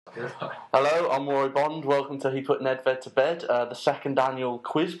Hello, I'm Rory Bond. Welcome to He Put Nedved to Bed, the second annual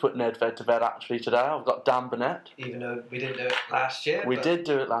quiz Put Nedved to Bed actually today. I've got Dan Burnett. Even though we didn't do it last year. We did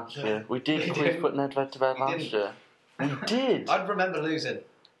do it last year. We did quiz Put Nedved to Bed last year. We did. I'd remember losing.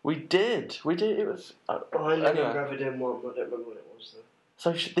 We did. It was... I remember having done one, but I don't remember what it was though.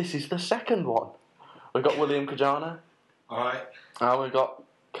 So this is the second one. We've got William Kajana. Alright. And we've got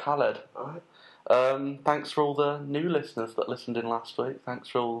Khaled. Alright. Thanks for all the new listeners that listened in last week. Thanks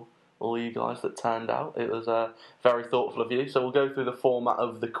for all you guys that turned out. It was very thoughtful of you. So we'll go through the format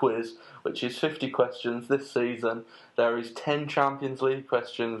of the quiz, which is 50 questions this season. There is 10 Champions League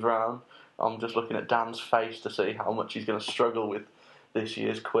questions round. I'm just looking at Dan's face to see how much he's going to struggle with this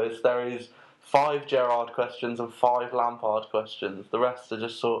year's quiz. There is 5 Gerrard questions and 5 Lampard questions. The rest are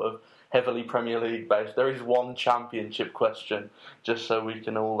just sort of heavily Premier League based. There is 1 Championship question, just so we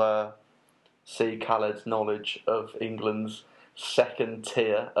can all see Khaled's knowledge of England's second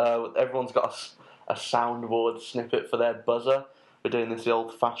tier. Everyone's got a soundboard snippet for their buzzer. We're doing this the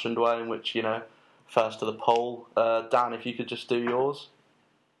old-fashioned way, in which, first to the poll. Dan, if you could just do yours.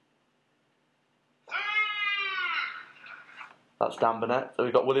 That's Dan Burnett. So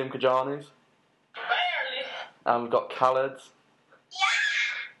we've got William Kajani's. And we've got Khaled's.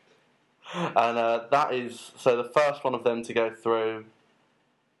 And that is... So the first one of them to go through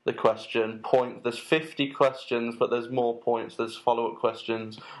the question. There's 50 questions, but there's more points. There's follow-up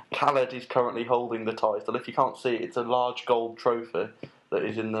questions. Khaled is currently holding the title. If you can't see it, it's a large gold trophy that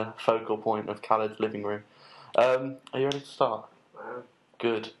is in the focal point of Khaled's living room. Are you ready to start? Wow.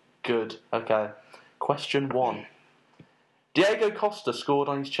 Good. Okay. Question 1. Diego Costa scored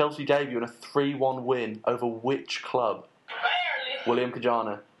on his Chelsea debut in a 3-1 win over which club? William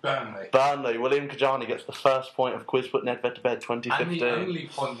Kajana. Burnley. William Kajani gets the first point of Quiz Put Nedved to Bed 2015. And the only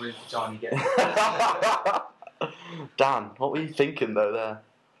point William Kajani gets. Dan, what were you thinking though there?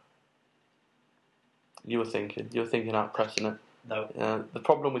 You were thinking out pressing it. No. The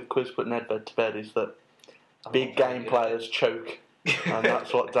problem with Quiz Put Nedved to Bed is that big game players choke. And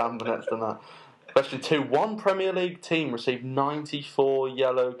that's what Dan Burnett's done that. Question 2. One Premier League team received 94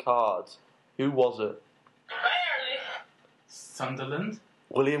 yellow cards. Who was it? Sunderland.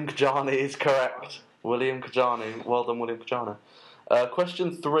 William Kajani is correct. William Kajani. Well done, William Kajani.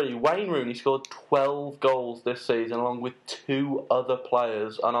 Question 3. Wayne Rooney scored 12 goals this season along with 2 other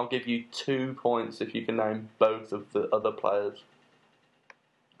players, and I'll give you 2 points if you can name both of the other players.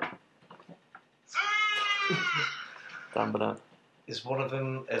 Dan Burnett. Is one of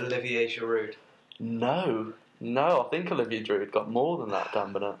them Olivier Giroud? No, I think Olivier Giroud got more than that,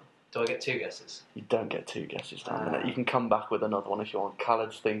 Dan Burnett. Do I get 2 guesses? You don't get 2 guesses, Dan Burnett. You can come back with another one if you want.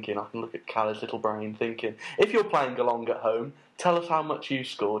 Khaled's thinking. I can look at Khaled's little brain thinking. If you're playing along at home, tell us how much you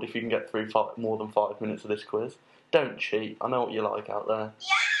scored if you can get through more than 5 minutes of this quiz. Don't cheat. I know what you like out there.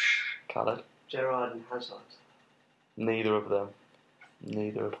 Yeah. Khaled? Gerrard and Hazard. Neither of them.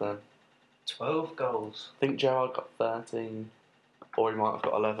 12 goals. I think Gerrard got 13. Or he might have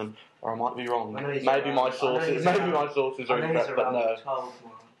got 11. Or I might be wrong. Maybe my sources are incorrect, but no. 12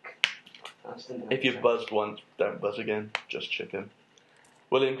 mark. If you've buzzed once, don't buzz again. Just chicken.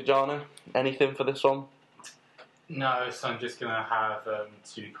 William Kajana, anything for this one? No, so I'm just going to have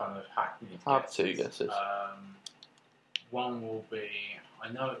 2 kind of hackneyed guesses. Have 2 guesses. One will be,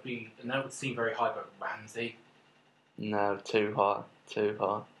 I know it would seem very high, but Ramsey. No, too high.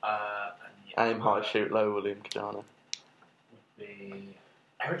 Aim high, shoot low, William Kajana. Would be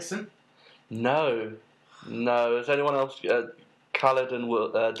Ericsson. No. Has anyone else? Khaled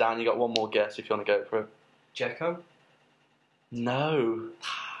and Dan, you got one more guess if you want to go for it. Dzeko? No.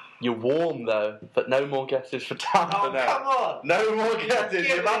 You're warm though, but no more guesses for Dan. Oh, come on! No more guesses.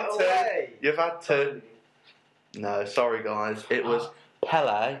 You've had 2. You've had 2. No, sorry guys. It was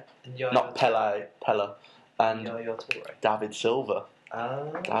Pele, not Pele, Pella, and Yaya Toure. David Silva.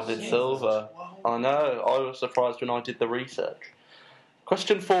 David Silva. I know. I was surprised when I did the research.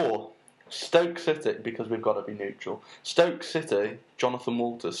 Question 4. Stoke City, because we've got to be neutral. Stoke City, Jonathan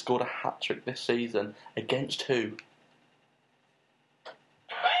Walters, scored a hat-trick this season. Against who?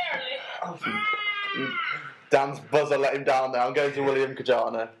 Dan's buzzer let him down there. I'm going to William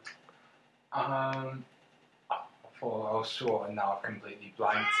Kajana. I thought I was sure, and now I've completely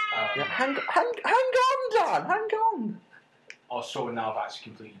blanked. Hang on, Dan. Hang on. I was sure, and now I've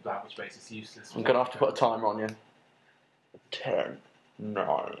actually completely blanked, which makes it useless. I'm going to have to put a timer on you. 10,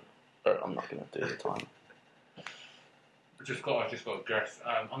 9. I'm not going to do the timer. I just got to guess.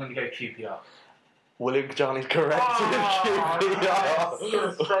 I'm going to go QPR. William Kajani's corrected QPR.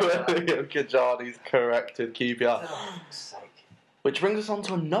 William Kajani's corrected QPR. Which brings us on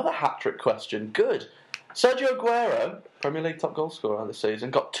to another hat-trick question. Good. Sergio Aguero Premier League top goal scorer this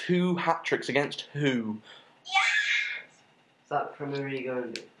season. Got 2 hat-tricks against who? Is that Premier League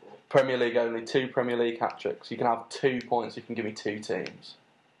only? Premier League only, 2 Premier League hat-tricks. You can have 2 points, you can give me 2 teams.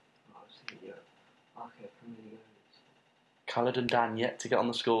 Yeah. Okay, Premier League Khaled and Dan yet to get on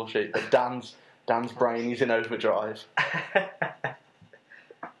the score sheet, but Dan's brain is in overdrive.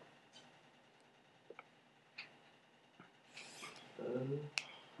 only.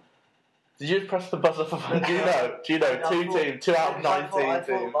 Did you just press the buzzer for fun? Do you know? Two teams, 2 out of 19 I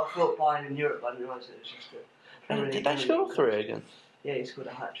teams. thought Bayern in Europe, but I didn't realise it was just a Premier Did League they only. score 3 again? Yeah, he scored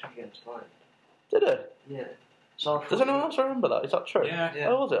a hat-trick against Bayern. Did it? Yeah. So I thought Does anyone else remember that? Is that true? Yeah. Yeah.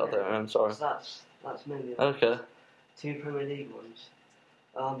 Oh, was it? I don't know. I'm sorry. So that's mainly Okay. 2 Premier League ones.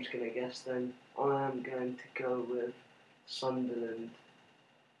 I'm just going to guess then. I am going to go with Sunderland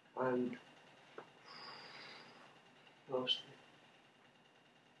and... Who else?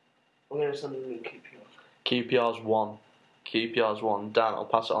 I'm going to Sunderland and QPR. QPR's 1. QPR's 1. Dan, I'll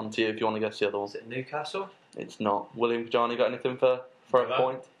pass it on to you if you want to guess the other one. Is it Newcastle? It's not. William Johnny got anything for a Villa.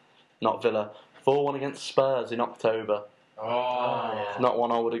 point? Not Villa. 4-1 against Spurs in October. Oh. yeah. Not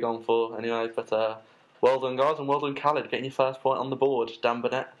one I would have gone for anyway, but well done, guys, and well done, Khaled, getting your first point on the board. Dan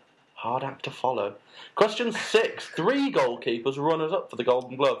Burnett, hard act to follow. Question 6. 3 goalkeepers runners up for the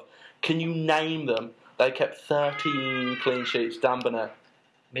Golden Glove. Can you name them? They kept 13 clean sheets. Dan Burnett.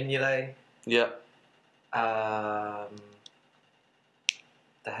 Mignolet. Yeah. De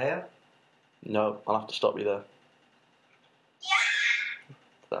Gea. No, I'll have to stop you there.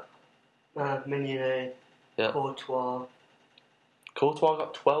 Mignolet, Yeah. Courtois. Courtois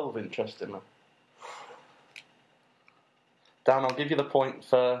got 12, interestingly. Dan, I'll give you the point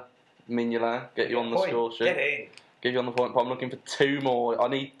for Mignolet. Get you on the score sheet. Get in. Give you on the point, but I'm looking for 2 more. I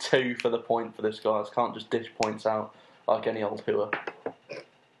need 2 for the point for this, guys. Can't just dish points out like any old hooer.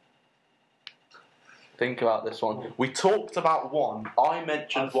 Think about this one. We talked about one. I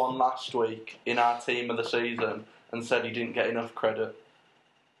mentioned one last week in our team of the season and said he didn't get enough credit.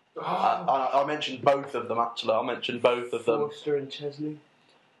 I mentioned both of them, actually. I mentioned both of them. Forster and Chesney.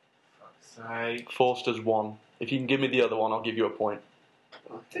 Fuck's sake. Forster's 1. If you can give me the other one, I'll give you a point.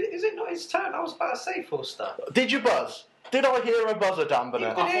 Is it not his turn? I was about to say Forster. Did you buzz? Did I hear a buzzer, Dan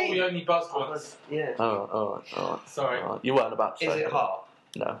Burnett? I thought we only buzzed once. Yeah. Oh, alright. Sorry. You weren't about to Is say it Hart?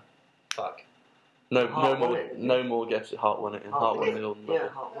 No. Fuck. Hart won it, didn't he? No more guesses. Hart won it. Hart won the Golden Glove. Yeah,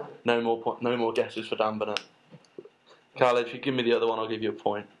 Hart won it. No more guesses for Dan Burnett. Khaled, if you give me the other one, I'll give you a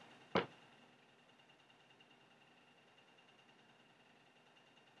point.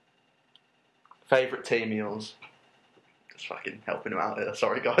 Favourite team of yours? Just fucking helping him out here.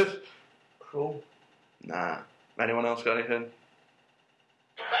 Sorry, guys. Cool. Nah. Anyone else got anything?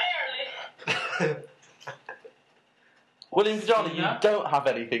 William Johnny, you No. don't have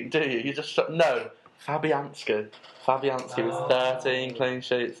anything, do you? You just no. Fabianski. Fabianski with 13 clean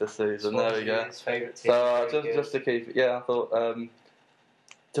sheets this season. There we go. His favourite team. So Very good. just to keep it, yeah, I thought.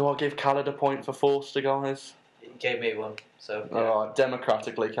 Do I give Khaled a point for Forster, guys? He gave me one, so. Yeah. All right,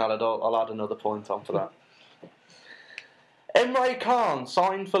 democratically, Khaled, I'll add another point on for that. Emre Can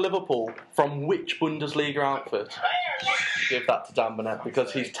signed for Liverpool from which Bundesliga outfit? Give that to Dan Burnett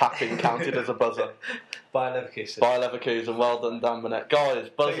because his tapping counted as a buzzer. By Leverkusen. By Leverkusen, well done, Dan Burnett. Guys,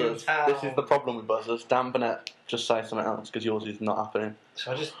 buzzers. This is the problem with buzzers. Dan Burnett, just say something else because yours is not happening.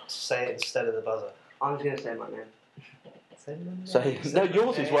 Shall I just say it instead of the buzzer? I'm just going to say my name. No,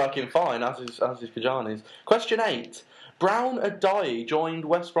 yours is working fine, as is Kajani's. Question 8. Brown Adai joined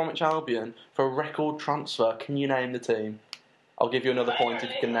West Bromwich Albion for a record transfer. Can you name the team? I'll give you another point if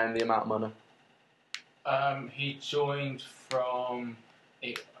you can name the amount of money. He joined from,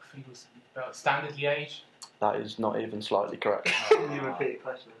 I think it was Standard Liège. That is not even slightly correct. Can you repeat the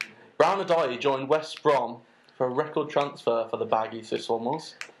question? Brown Adai joined West Brom for a record transfer for the Baggies, this one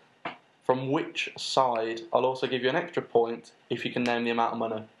was. From which side? I'll also give you an extra point if you can name the amount of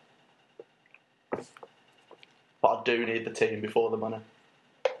money. But I do need the team before the money.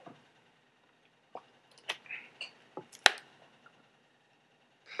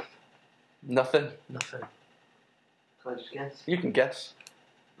 Nothing? Nothing. Can I just guess? You can guess.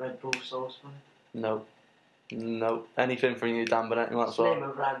 Red Bull Salzburg. No. No. Anything from you, Dan Burnett, you might as Just well. name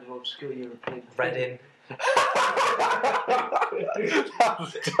a random obscure European team. Reading.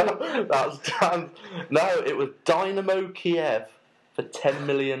 That's done. No, it was Dynamo Kiev for £10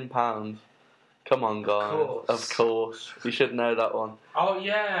 million. Come on, guys. Of course. You should know that one. Oh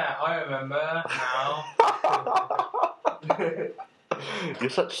yeah, I remember now. You're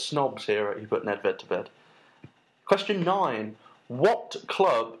such snobs here at You Put Nedved to Bed. Question 9. What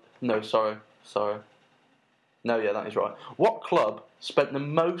club... No, sorry. No, yeah, that is right. What club spent the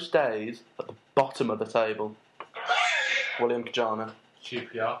most days at the bottom of the table? William Kajana.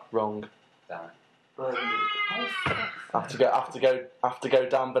 QPR. Wrong. Damn it. Burnley. Have to go.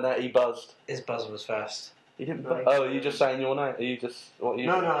 Dan Burnett. He buzzed. His buzzer was first. You didn't. No. Oh, are you just saying your name? Are you just what? You?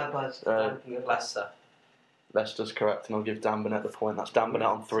 No, I buzzed. I don't think I buzzed. Leicester. Leicester's correct, and I'll give Dan Burnett the point. That's Dan Burnett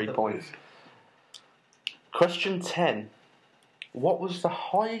on 3 points. Question 10. What was the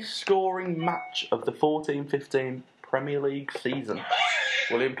highest scoring match of the 14-15 Premier League season?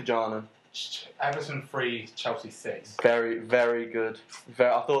 William Kajana. Everton 3, Chelsea 6. Very, very good.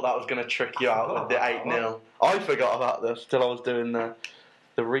 I thought that was going to trick you out with the 8-0. I forgot about this till I was doing the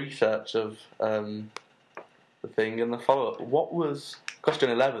research of the thing and the follow-up. What was... Question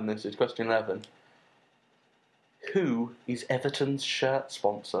 11, this is question 11. Who is Everton's shirt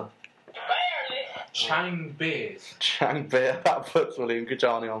sponsor? Chang Beers. Chang Beer. That puts William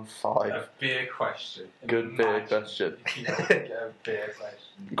Kajani on 5. A beer question. Good beer question. You don't get a beer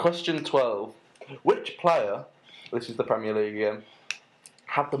question. Question 12. Which player, this is the Premier League again,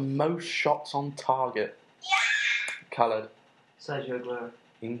 had the most shots on target? Khaled. Sergio Aguero.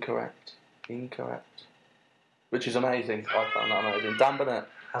 Incorrect. Which is amazing. I found that amazing. Dan Burnett.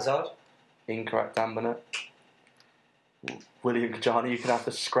 Hazard. Incorrect, Dan Burnett. William Kajani, you can have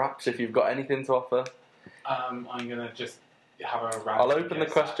the scraps if you've got anything to offer. I'm going to just have a random I'll open the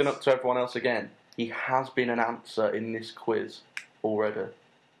guess question at- up to everyone else again. He has been an answer in this quiz already.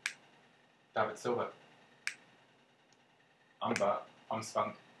 David Silva. I'm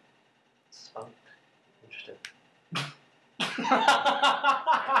spunk. Spunk. Interesting.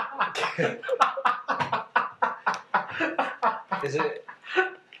 Is it?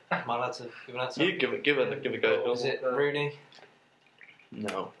 Am I allowed to give an answer? You give it a go. Is it Rooney?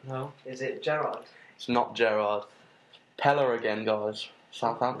 No, No. Is it Gerrard? it's not Gerrard. Pella again, guys.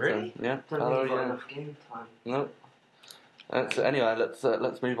 Southampton. Really? Yeah, Don't Pella think he's got again. enough game time. No. Anyway,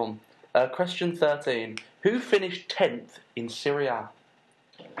 let's move on. Question 13. Who finished 10th in Serie A?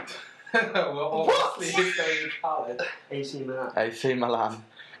 Well, obviously he's going with Khaled. AC Milan. AC Milan.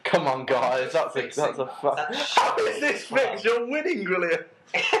 Come on, guys. That's a That's How is this fixed? You're winning, William.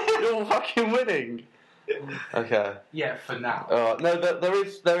 You're fucking winning. Okay. Yeah, for now. No, there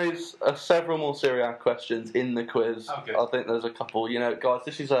is several more Serie A questions in the quiz. Oh, good. I think there's a couple. You know, guys,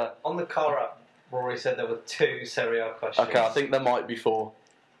 this is a... On the car app, Rory said there were 2 Serie A questions. Okay, I think there might be 4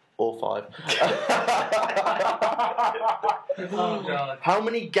 or 5. Oh, God. How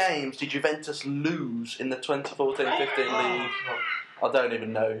many games did Juventus lose in the 2014-15 league? I don't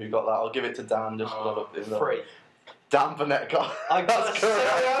even know who got that. I'll give it to Dan just because I looked it up. 3. Dan Burnett got I got That's a Serie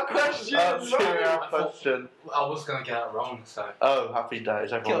A correct. question. That's a Serie A I thought- question. I was going to get it wrong, so. Oh, happy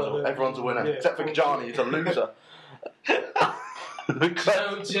days. Everyone's a winner. Yeah. Except for Kajani, he's a loser. Do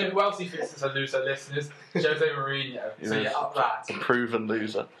you know who else he thinks is a loser, listeners? Jose Mourinho. So Yes. yeah, up that. Proven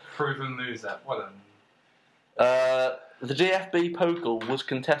loser. Proven loser. Well done. The DFB Pokal was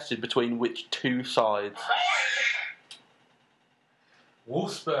contested between which 2 sides?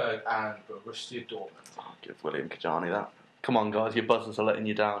 Wolfsburg and Borussia Dortmund. I'll give William Kajani that. Come on, guys, your buzzers are letting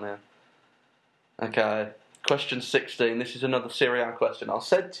you down here. Okay, question 16. This is another Serie A question. I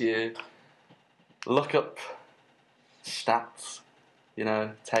said to you, look up stats, you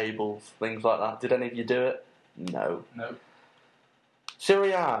know, tables, things like that. Did any of you do it? No. No.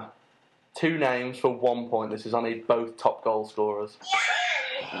 Serie A. 2 names for 1 point. This is I need both top goal scorers.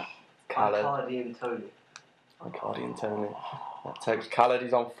 Khaled. Icardi and Tony. Icardi and Tony. That takes Khaled.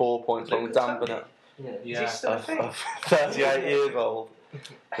 He's on 4 points. Along with Dan Burnett. Yeah. Yeah. still a thing? 38 years old.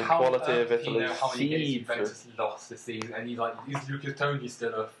 The How quality on of earth it do you know how many games is Juventus lost this season? And he's like, is Lucas Tony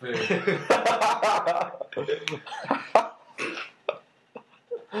still a thing?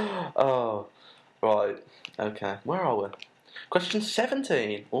 Oh, right. Okay. Where are we? Question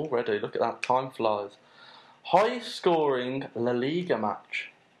 17 already. Look at that. Time flies. Highest scoring La Liga match.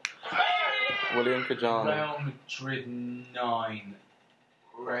 William Kajani. Real Madrid 9.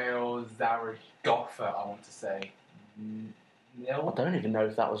 Real Zaragoza, I want to say. I Nil. don't even know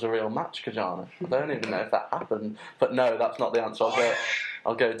if that was a real match, Kajana. I don't even know if that happened. But no, that's not the answer.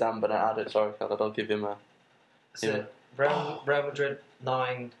 I'll go Dan Burnett at it. Sorry, Khaled. I'll give him a... So, Real Madrid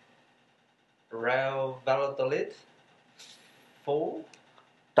 9. Real Valladolid 4.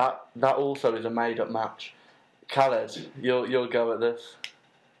 That also is a made-up match. Khaled, you'll go at this.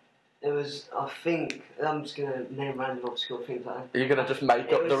 It was, I think, I'm just going to name random obscure things like that. You're going to just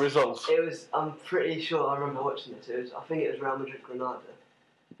make up the results? It was, I'm pretty sure I remember watching this. I think it was Real Madrid Granada.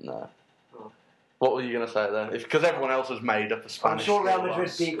 No. Oh. What were you going to say then? Because everyone else has made up a Spanish I'm sure Real score Madrid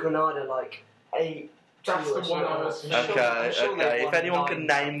last. beat Granada like 8. That's the one I was. Okay, I'm sure they okay. If won anyone can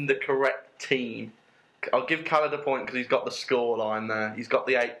 9. name the correct team I'll give Khaled a point because he's got the score line there. He's got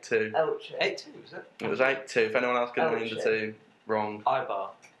the 8-2. Elche. 8-2, was it? It was 8-2. If anyone else can name the Elche. team, wrong. Ibar.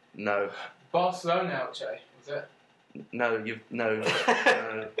 No. Barcelona, Elche, was it? No,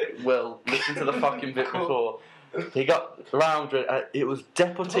 Will, listen to the fucking bit before. He got round it was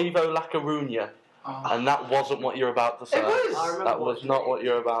Deportivo La Coruña, Oh. and that wasn't what you're about to say. It was! I remember That was watching not it. what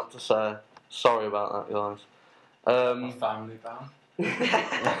you're about to say. Sorry about that, guys. My family bound.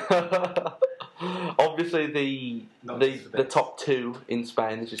 Obviously, the Not the, just a the bit. top two in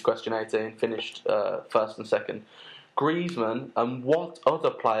Spain, this is question 18, finished first and second. Griezmann and what other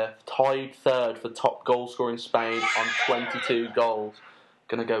player tied third for top goal scorer in Spain on 22 goals?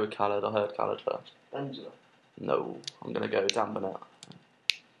 Gonna go with Khaled. I heard Khaled first. Benzema. No, I'm gonna go with Dan Burnett.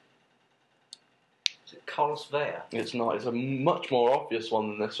 Is it Carlos Vela? It's not. It's a much more obvious one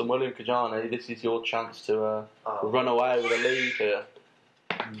than this. And William Kajani, this is your chance to run away with the lead here.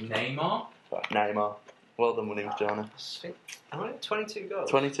 Neymar? Neymar. Well done, William Kajani. How many? 22 goals?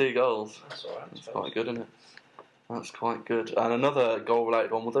 22 goals. That's alright. That's quite good, isn't it? That's quite good. And another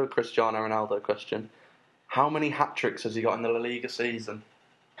goal-related one. We'll do a Cristiano Ronaldo question. How many hat-tricks has he got in the La Liga season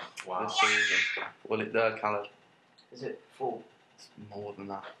Wow. this season? Will it there, Khaled? Is it 4? It's more than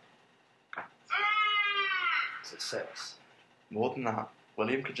that. Is it 6? More than that.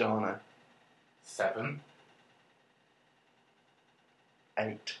 William Kajani. 7.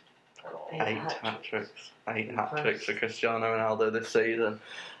 8. Eight 8 hat-tricks. hat-tricks. 8 hat-tricks for Cristiano Ronaldo this season.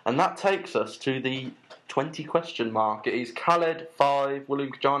 And that takes us to the 20 question mark. It is Khaled 5,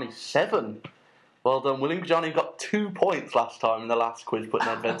 William Kajani 7. Well done. William Kajani got 2 points last time in the last quiz, putting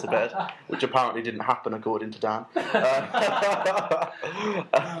Nedved to bed, which apparently didn't happen according to Dan.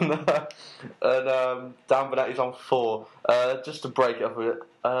 And Dan Burnett is on 4. Just to break it up a bit,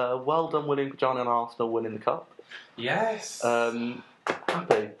 well done, William Kajani and Arsenal winning the cup. Yes.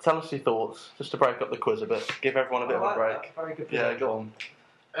 Happy. Tell us your thoughts, just to break up the quiz a bit. Give everyone a bit of a break. Very good. Yeah, go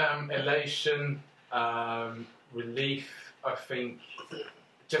on. Elation, relief, I think,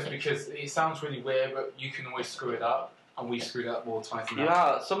 just because it sounds really weird, but you can always screw it up, and we screwed up more times than that.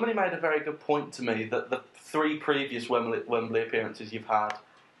 Yeah, somebody made a very good point to me that the 3 previous Wembley appearances you've had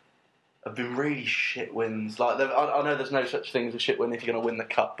have been really shit wins. Like, I know there's no such thing as a shit win if you're going to win the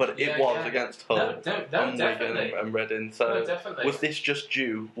cup, but it was against Hull No, and definitely. Wigan and Reading. So No, definitely. was this just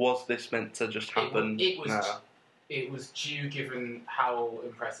due? Was this meant to just happen? It was. No. It was due, given how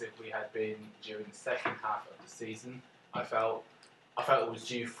impressive we had been during the second half of the season. I felt it was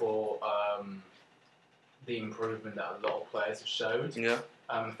due for the improvement that a lot of players have showed. Yeah.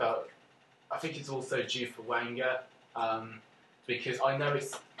 I think it's also due for Wenger, because I know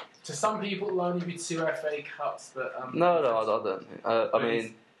it's, to some people it'll only be 2 FA Cups, but No, I don't think. I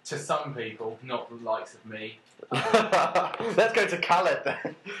mean, to some people, not the likes of me. let's go to Khaled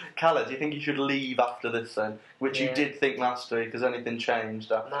then. Khaled, do you think you should leave after this then? Which you Yeah. did think last week. Has anything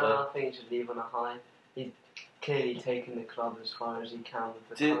changed after? No, I think he should leave on a high. He's clearly taken the club as far as he can with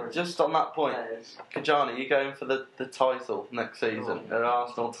the current Just on that point, players. Kajani, you going for the title next season? Oh. An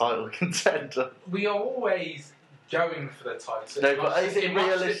Arsenal title contender? We are always going for the title. No, In but much is the- it in much the-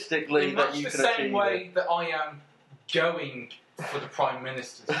 realistically in that much you the can same achieve way that I am going for the Prime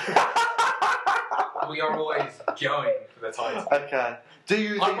Minister's we are always going for the title. Okay. Do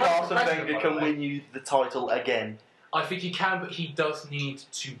you I think won't Arsene regret it, Wenger by the can way. win you the title again? I think he can, but he does need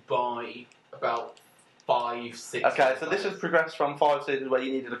to buy about 5, 6. Okay, so this has progressed from 5 seasons where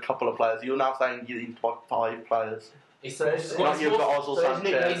you needed a couple of players. You're now saying you need to buy 5 players. It's So it's Not you've got Ozil so isn't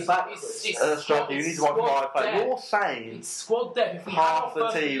it Sanchez. going backwards? That's right, you need to buy 5 players. You're saying It's squad depth. If we half have the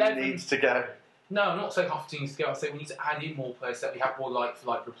our first team 11, needs to go. No, I'm not saying half the team needs to go. I'm saying we need to add in more players so that we have more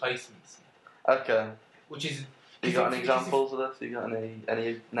like replacements, Okay. which is. You got any if- examples of this? You got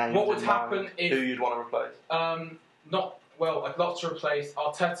any names? What would in happen mind? if- Who you'd want to replace? Not well. I'd love to replace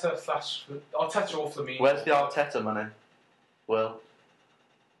Arteta or Flamini. Where's the Arteta money? Well,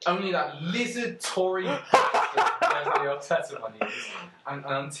 Only that lizard Tory bastard knows where the Arteta money is. And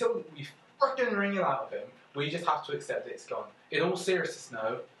until we fucking wring it out of him, we just have to accept that it's gone. In all seriousness,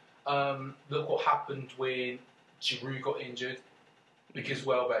 no. Look what happened when Giroud got injured because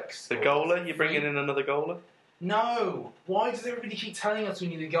Welbeck the scored. goalie? You're bringing in another goalie? No. Why does everybody keep telling us we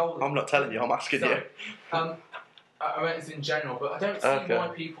need a goalie? I'm not telling you. I'm asking you. I meant it's in general, but I don't see Okay. why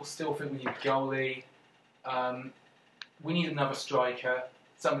people still think we need a goalie. We need another striker,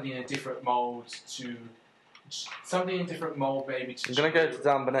 somebody in a different mould maybe to. I'm going to go to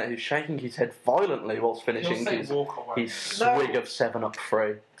Dan Burnett, who's shaking his head violently whilst finishing He'll say his Walker, won't he? swig of 7-Up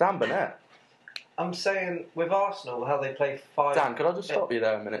free. Dan Burnett. I'm saying with Arsenal, how they play 5. Dan, could I just stop you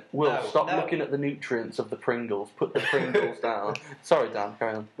there a minute? Will, No, stop no. looking at the nutrients of the Pringles. Put the Pringles down. Sorry, Dan,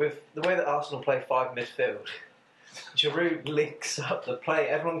 carry on. With the way that Arsenal play 5 midfield, Giroud links up the play.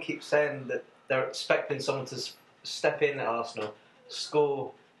 Everyone keeps saying that they're expecting someone to step in at Arsenal,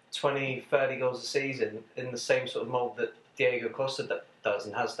 score 20, 30 goals a season in the same sort of mould that Diego Costa does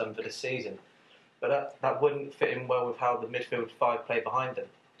and has done for this season. But that wouldn't fit in well with how the midfield 5 play behind him.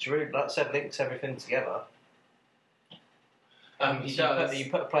 Giroud, like I said, links everything together. He does.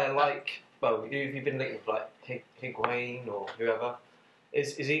 You put a player like, well, you've been linked with like Higuain or whoever.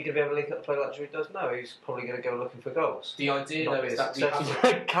 Is he going to be able to link up a player like Giroud does? No, he's probably going to go looking for goals. The idea, Not though, is his that we success.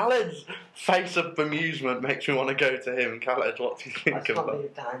 have... Khaled's face of bemusement makes me want to go to him. Khaled, what do you I think can't of that?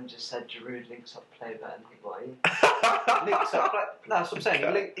 believe Dan just said Giroud links up play better than Higuain. Links up no, that's what I'm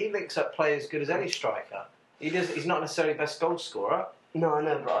saying. He links up play as good as any striker. He's not necessarily best goal scorer No, I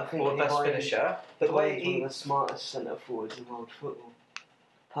know, but I think or best Higuain- finisher. But the way Higuain's one he, of the smartest centre forwards in world football.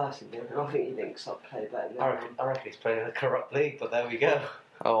 Personally, and I think he links up play better than I reckon he's playing in a corrupt league. But there we go.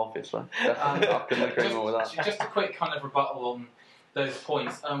 Oh, obviously. Definitely. I couldn't agree more with that. Just a quick kind of rebuttal on those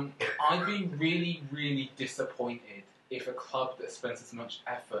points. I'd be really, really disappointed if a club that spends as much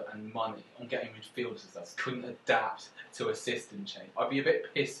effort and money on getting midfielders as us couldn't adapt to a system change. I'd be a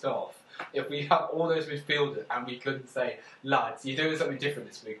bit pissed off if we have all those midfielders and we couldn't say, lads, you're doing something different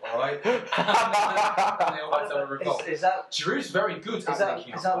this week, alright? And they all had to have a revolt. Is that Giroud's very good Is at that,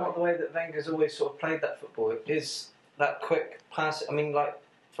 linking is up that play. not the way that Wenger's always sort of played that football? Is that quick pass? I mean, like,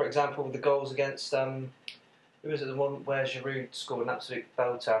 for example, the goals against, who was it, the one where Giroud scored an absolute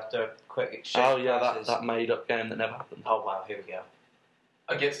belter after a quick exchange? Oh, yeah, passes? that made-up game that never happened. Oh, wow, here we go.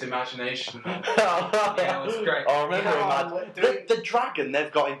 Against imagination. Yeah, it was great. I remember Yeah, the dragon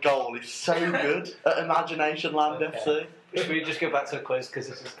they've got in goal is so good at Imagination Land Okay. FC. Should we just go back to the quiz, because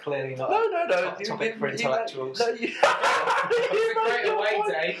this is clearly not No. a topic for intellectuals. No, It's a great away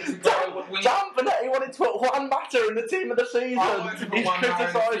day. It's a great win. Dan Bonetti wanted to put Juan Mata in the team of the season. I wanted to put He's Juan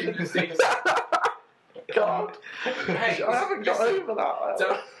Mata in the criticising team of the season. God. Hey, I haven't got listen, over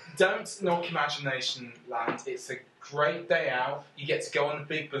that. Don't knock Imagination Land. It's a great day out. You get to go on a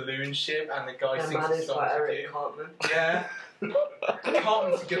big balloon ship and the guy They're sings a managed song by to Eric you. Cartman. Yeah.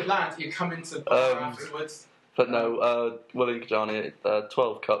 Cartman's a good lad. You come into the bar Um, afterwards. But no, William Kajani,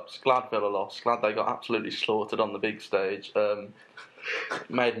 12 cups. Glad Villa lost. Glad they got absolutely slaughtered on the big stage.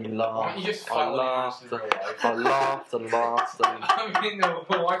 Made me Why laugh. don't you just I follow laughed. in real life? I laughed and laughed. And I mean, no,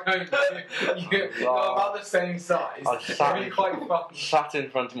 why don't you? You're about the same size. I It's sat really in- quite fun. sat in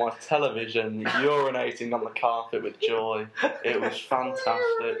front of my television, urinating on the carpet with joy. It was fantastic.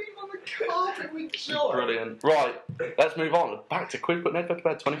 On the carpet with joy. Brilliant. Right, let's move on. Back to Quiz But Never Go to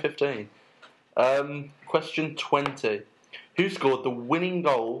Bed 2015. Question 20. Who scored the winning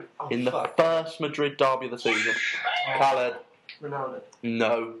goal in the fuck. first Madrid derby of the season? Khaled. Ronaldo.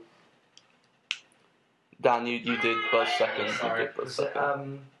 No. Dan, you did buzz second. You Sorry. did buzz Was it,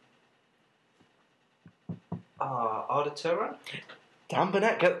 second. Arda Turan? Dan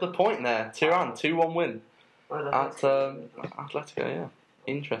Burnett gets the point there. Tiran, 2-1 win I don't at know. Atletico, yeah.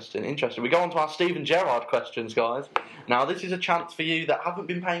 Interesting. We go on to our Steven Gerrard questions, guys. Now, this is a chance for you that haven't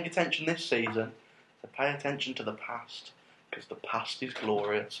been paying attention this season to pay attention to the past, because the past is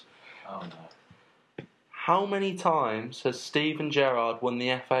glorious. Oh no. How many times has Steven Gerrard won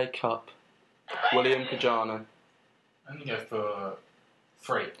the FA Cup? William Kajana. I'm going to go for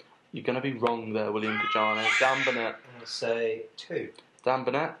 3. You're going to be wrong there, William Kajana. Dan Burnett. I'm going to say 2. Dan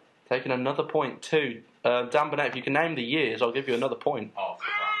Burnett, taking another point, 2. Dan Burnett, if you can name the years, I'll give you another point. Oh,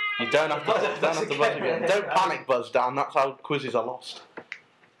 crap. You don't have to buzz again. Don't panic buzz, Dan. That's how quizzes are lost.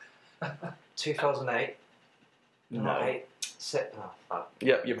 2008. No. 8. 6. Oh, fuck.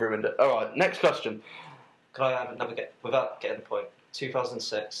 Yep, you've ruined it. All right, next question. Could I have another get without getting the point?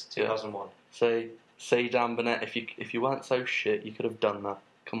 2006, Yeah. 2001. See, Dan Burnett, if you weren't so shit, you could have done that.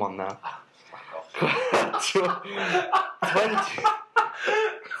 Come on now. Fuck off. 20.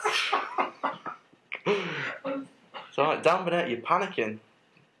 It's alright, Dan Burnett, you're panicking.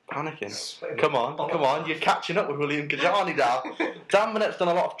 Come on, you're catching up with William Kajani now. Dan Burnett's done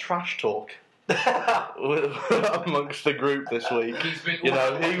a lot of trash talk amongst the group this week. He's been You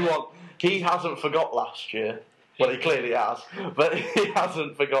know, he hasn't forgot last year. Well, he clearly has, but he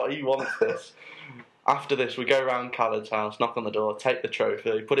hasn't forgot. He wants this. After this, we go round Khaled's house, knock on the door, take the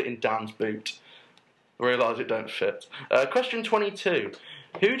trophy, put it in Dan's boot, realise it don't fit. Question 22.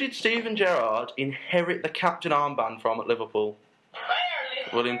 Who did Steven Gerrard inherit the captain armband from at Liverpool?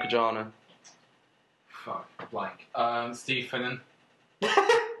 William Kajana. Fuck, blank. Steve Finnan.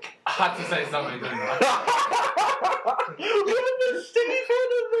 I had to say something, didn't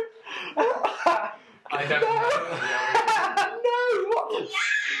I? I don't know. No, what?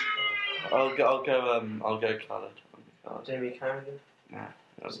 I'll go Khaled. Jamie Carragher. Nah,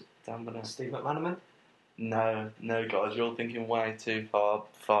 Dan Burnett. Steve McManaman. No, guys, you're thinking way too far.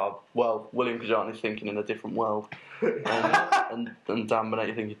 Well, William Kajani's thinking in a different world, and Dan Burnett,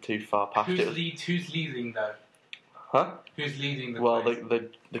 you're thinking too far past it. Who's leading though? Huh? Who's leading the Well, quiz?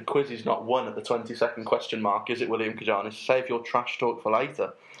 the quiz is not won at the 20-second question mark, is it, William Kajani? Save your trash talk for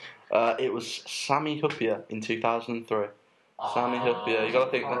later. It was Sammy Huppier in 2003. Sammy Huppier, you got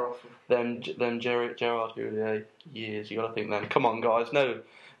to think them Gerard Houllier years. You got to think them. Come on, guys, no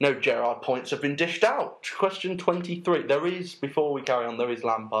Gerard points have been dished out. Question 23. There is, before we carry on, there is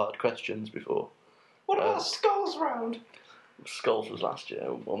Lampard questions before. What about Skulls round? Skulls was last year,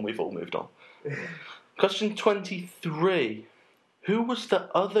 and we've all moved on. Question 23. Who was the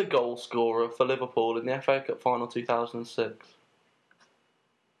other goal scorer for Liverpool in the FA Cup final 2006?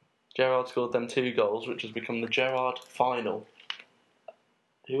 Gerrard scored them 2 goals, which has become the Gerrard final.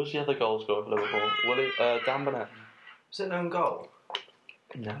 Who was the other goal scorer for Liverpool? Dan Burnett. Was it an own goal?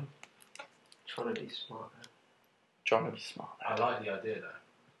 No. Trying to be smart. Trying to be smart. I like the idea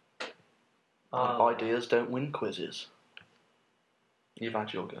though. Ideas don't win quizzes. You've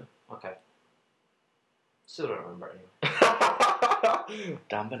had your go. Okay. Still don't remember it anyway.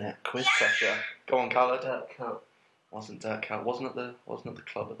 Dan Burnett, quiz pressure. Go on, Khaled. Dirk Kuyt. Wasn't Dirk Kuyt? Wasn't at the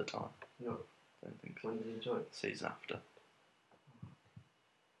club at the time. No. Don't think so. When did he join? Season after.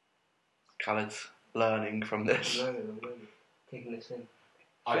 Khaled's learning from this. No, I'm really taking this in.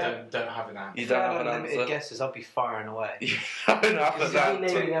 I don't have an answer. You don't have an unlimited answer. guesses, I'll be firing away. You don't have He's an only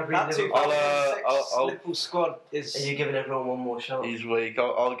answer. naming every That Liverpool. 2006 I'll- Liverpool squad Are is... you giving everyone one more shot? He's weak.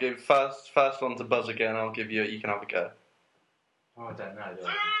 I'll give first one to Buzz again. I'll give you. You can have a go. Oh, I don't know. Do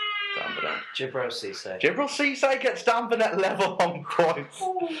Dan Burnett. Jibril Cisse. Jibril Cisse gets Dan Burnett level on points.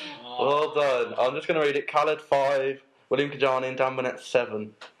 Well done. I'm just going to read it. Khaled 5, William Kajani and Dan Burnett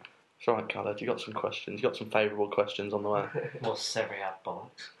 7. It's alright, Khaled. You got some questions. You got some favourable questions on the way. Or Serie A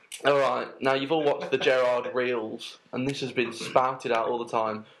bollocks. Alright, now you've all watched the Gerrard reels, and this has been spouted out all the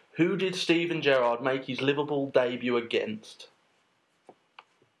time. Who did Steven Gerrard make his Liverpool debut against?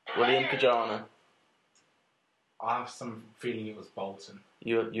 William Kajana. I have some feeling it was Bolton.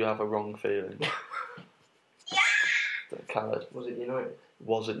 You have a wrong feeling. Khaled. Was it United?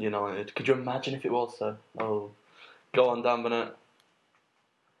 Wasn't United. Could you imagine if it was, though? Oh. Go on, Dan Burnett.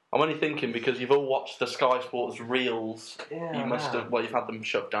 I'm only thinking because you've all watched the Sky Sports reels. Yeah, You must have. Well, you've had them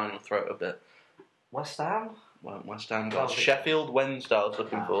shoved down your throat a bit. West Ham? Well, West Ham guys. Oh, Sheffield Wednesday. I was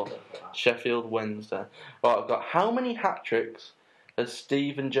looking for Sheffield Wednesday. Right, I've got how many hat tricks has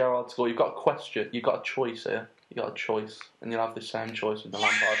Steven Gerrard scored? You've got a question. You've got a choice here. You got a choice, and you'll have the same choice with the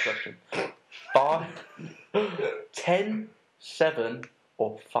Lampard question. 5, 10, 7,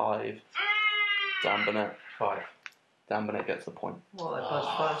 or 5. Dan Burnett. 5. Dan Burnett gets the point. Well, I buzzed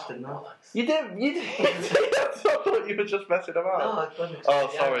first, didn't I? You did. I thought you were just messing about. No, I buzzed. Oh,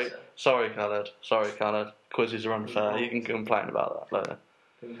 sorry. Sorry, Khaled. Quizzes are unfair. You can complain about that later.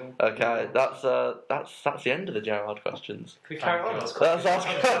 Okay, that's the end of the Gerrard questions. Can we carry on? Thank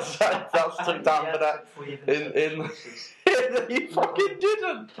That's took Dan Burnett in. You fucking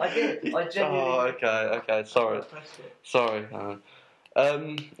didn't. I did. I genuinely. Oh, okay. Sorry.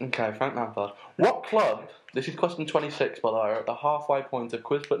 Okay, Frank Lampard. What club? This is question 26, by the way. At the halfway point of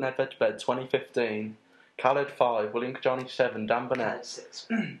Quiz But Nedved to Bed 2015. Khaled 5, William Kajani 7, Dan Burnett 6.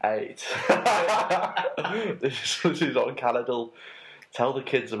 8. This is on Khaled will tell the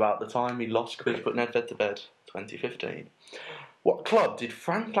kids about the time he lost Quiz But Nedved to Bed 2015. What club did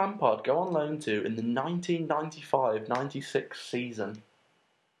Frank Lampard go on loan to in the 1995-96 season?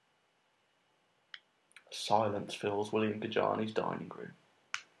 Silence fills William Kajani's dining room.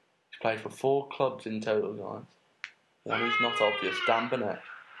 He's played for 4 clubs in total, guys. One is not obvious. Dan Burnett.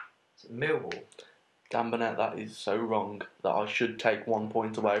 Millwall. Dan Burnett, that is so wrong that I should take 1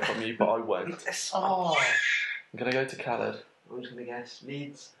 point away from you, but I won't. Oh. I'm going to go to Khaled. I'm just going to guess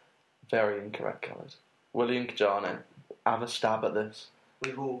Leeds. Very incorrect, Khaled. William Kajani, have a stab at this.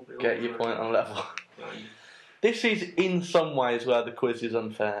 We all Get your point on level. Right. This is in some ways where the quiz is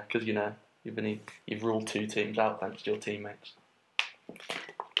unfair, because, you know, you've ruled 2 teams out thanks to your teammates.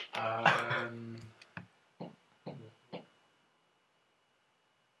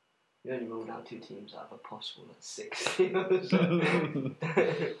 You only ruled out 2 teams out of a possible 6 teams.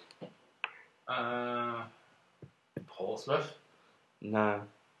 Portsmouth. No.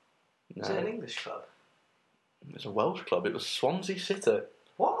 Is it an English club? It was a Welsh club. It was Swansea City.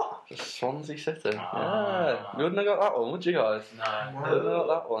 What? It was Swansea City. Ah. Yeah. You wouldn't have got that one, would you guys? No. I wouldn't have got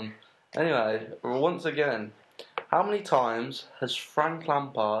that one. Anyway, once again, How many times has Frank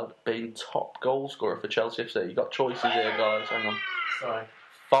Lampard been top goal scorer for Chelsea FC? You got choices here, guys. Hang on. Sorry.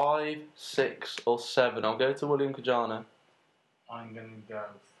 5, 6, or 7. I'll go to William Kajana. I'm going to go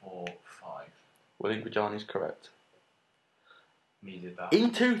for 5. William Kajana is correct. Needed that.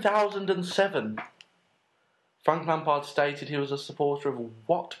 In 2007, Frank Lampard stated he was a supporter of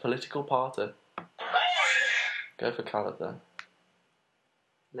what political party? Go for Khaled there.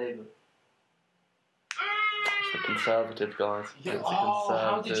 Labour. It's the Conservative, guys. Yeah, It's the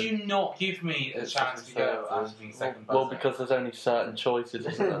how did Conservative. you not give me a It's chance to go as being second Well, buzzer? because there's only certain choices,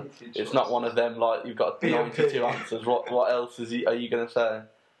 isn't there? Two It's not one of them like you've got 92 BNP. answers. What else are you going to say?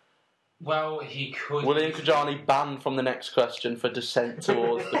 Well, he could. William Kajani banned from the next question for dissent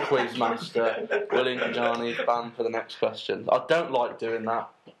towards the quiz master. William Kajani banned for the next question. I don't like doing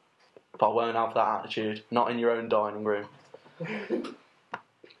that, but I won't have that attitude. Not in your own dining room.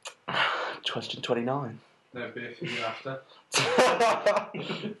 Question 29. No beer for you after.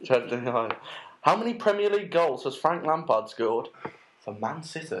 29. How many Premier League goals has Frank Lampard scored for Man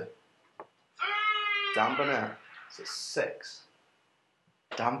City? Dan Burnett. Is it 6?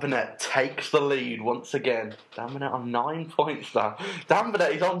 Dan Burnett takes the lead once again. Dan Burnett on 9 points now. Dan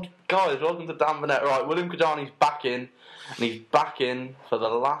Burnett, he's on. Guys, welcome to Dan Burnett. Right, William Kajani's back in. And he's back in for the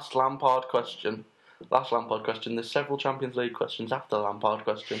last Lampard question. There's several Champions League questions after the Lampard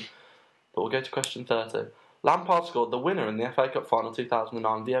question. But we'll go to question 30. Lampard scored the winner in the FA Cup final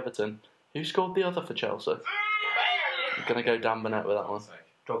 2009 with the Everton. Who scored the other for Chelsea? I'm going to go Dan Burnett with that one.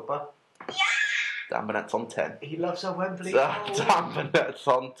 Drogba. Dan Burnett's on 10. He loves a Wembley Dan goal. Burnett's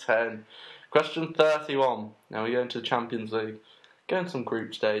on 10. Question 31. Now we're going to the Champions League. Going some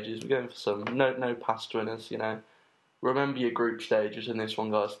group stages. We're going for some no past winners, you know. Remember your group stages in this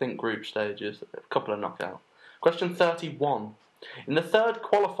one, guys. Think group stages. A couple of knockout. Question 31. In the third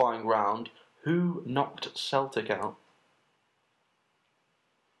qualifying round, who knocked Celtic out?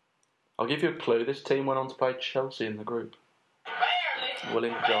 I'll give you a clue. This team went on to play Chelsea in the group.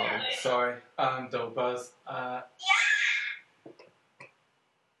 William Kajani. Sorry, don't buzz.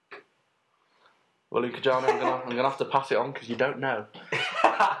 William Kajani, I'm gonna have to pass it on because you don't know.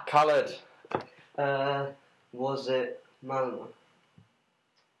 Khaled. Was it Malmo?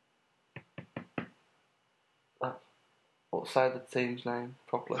 What say the team's name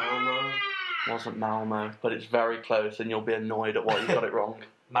properly? Malmo. Wasn't Malmo, but it's very close, and you'll be annoyed at what you got it wrong.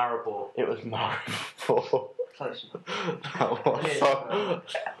 Maribor. It was Maribor. Close enough.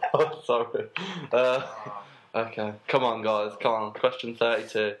 Oh, sorry. Okay, come on, guys. Come on. Question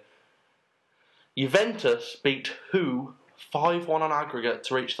 32. Juventus beat who 5-1 on aggregate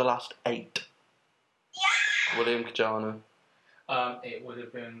to reach the last 8? William Kajana. It would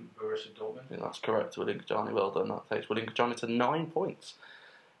have been Borussia Dortmund. Yeah, that's correct, William Kajani. Well done. That takes William Kajani to 9 points.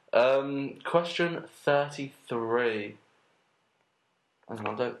 Question 33. Hang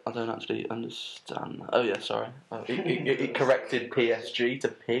on, I don't actually understand that. Oh yeah, sorry. It corrected PSG to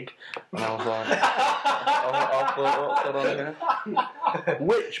pig, and I was like, I thought, what's going on here?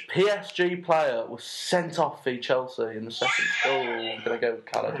 Which PSG player was sent off for Chelsea in the second? Oh, I'm gonna go with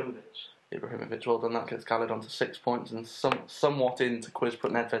Khaled. Ibrahimovic. Well done. That gets Khaled on to 6 points and somewhat into quiz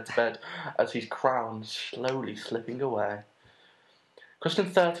put Nedved to bed as his crown slowly slipping away. Question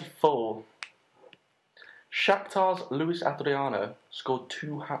 34. Shakhtar's Luis Adriano scored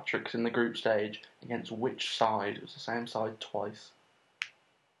 2 hat-tricks in the group stage against which side? It was the same side twice.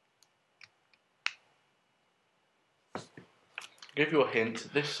 I'll give you a hint.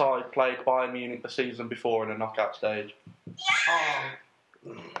 This side played Bayern Munich the season before in a knockout stage.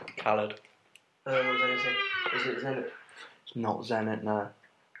 Khaled. What was I going to say? Is it Zenit? It's not Zenit, no.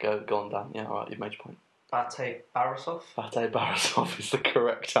 Go on, Dan. Yeah, alright, you've made your point. Bate Barasov. Bate Barasov is the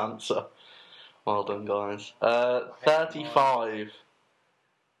correct answer. Well done, guys. 35.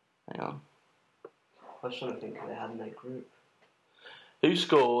 Hang on. I was trying to think who they had in their group. Who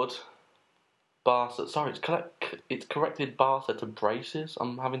scored Barca? Sorry, it's corrected Barca to braces.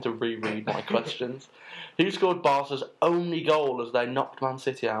 I'm having to reread my questions. Who scored Barca's only goal as they knocked Man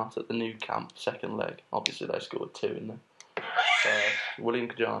City out at the Nou Camp second leg? Obviously, they scored 2 in there. William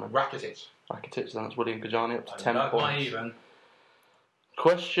Kajani. Rakitic. Rakitic, then that's William Kajani up to 10 Not points. even.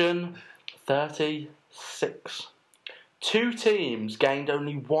 Question 36. 2 teams gained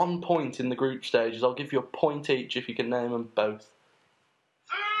only 1 point in the group stages. I'll give you a point each if you can name them both.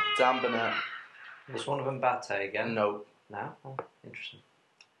 Dan Burnett. Was one of them Bate again? No. No? Oh, interesting.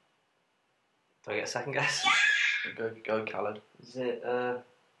 Do I get a second guess? Go Khaled. Is it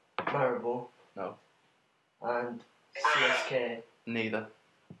Maribor? No. And CSK? Neither.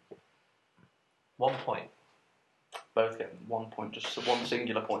 1 point. Both getting 1 point, just one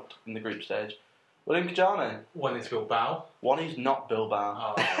singular point in the group stage. William Kajani. One is Bilbao. One is not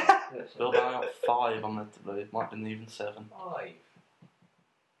Bilbao. Oh, Bilbao got 5, I'm led to believe. Might have been even 7. 5.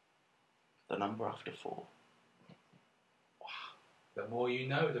 The number after 4. The more you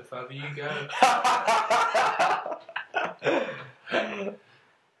know, the further you go.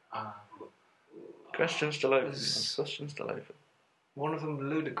 Question still open. Question still open. One of them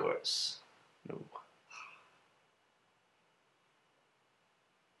Ludogorets. No.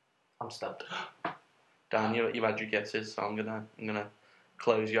 I'm stumped. Dan, you had your guesses, so I'm gonna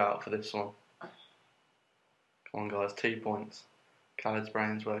close you out for this one. Come on, guys, 2 points. Khaled's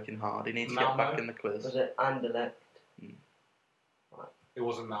brain's working hard. He needs to get Malmo? back in the quiz. Was it Anderlecht? It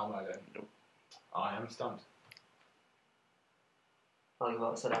wasn't Malmo then. Nope. I am stumped. I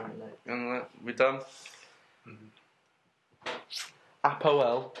said Anderlecht. And we're done. Mm-hmm.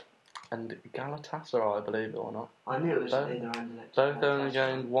 Apoel and Galatasaray, believe it or not. I knew it was Both- either Anderlecht. Both only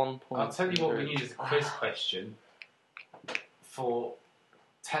gained 1 point. I'll tell you what we need is a quiz question. For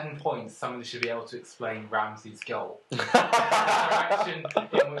 10 points, somebody should be able to explain Ramsey's goal. The direction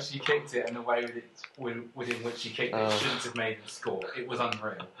in which he kicked it and the way within which he kicked it shouldn't have made him score. It was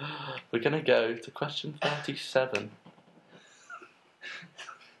unreal. We're going to go to question 37.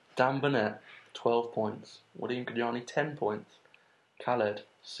 Dan Burnett, 12 points. William Kajani, 10 points. Khaled,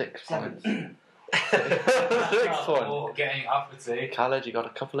 6 points. 6 points. Or getting uppity. Khaled, you got a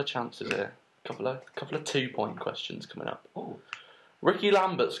couple of chances here. Couple of 2 point questions coming up. Ooh. Ricky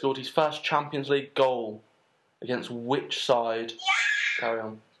Lambert scored his first Champions League goal against which side? Carry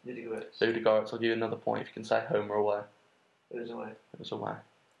on. Ludogorets. Ludogorets. I'll give you another point if you can say home or away. It was away. It was away.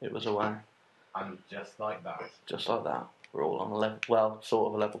 It was away. And just like that. Just like that. We're all on a level, well, sort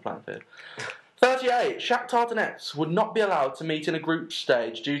of a level playing field. 38. Shakhtar Donetsk would not be allowed to meet in a group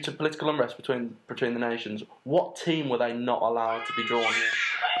stage due to political unrest between the nations. What team were they not allowed to be drawn in?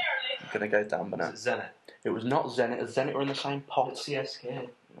 I'm going to go down Burnett. Was it Zenit? It was not Zenit, as Zenit were in the same pot. It's CSK.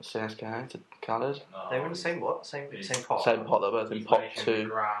 CSK to Khaled. No, They were in the same what? Same pot. Same pot, they're both in pot making 2. the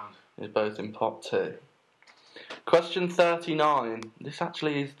ground. They're both in pot 2. Question 39. This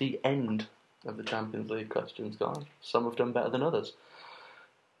actually is the end of the Champions League questions, guys. Some have done better than others.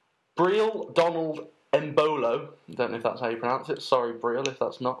 Briel Donald Embolo, I don't know if that's how you pronounce it, sorry Briel if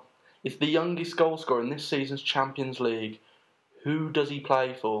that's not, is the youngest goal scorer in this season's Champions League. Who does he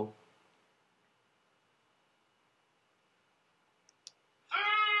play for?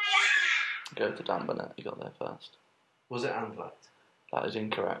 Go to Dan Burnett, you got there first. Was it Anderlecht? That is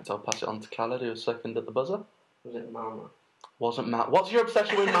incorrect. I'll pass it on to Khaled, who was second at the buzzer. Was it Malmo? Wasn't What's your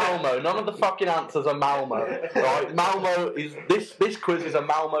obsession with Malmo? None of the fucking answers are Malmo. Right? Malmo is this quiz is a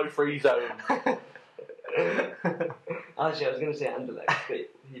Malmo free zone. Actually, I was going to say Anderlecht, but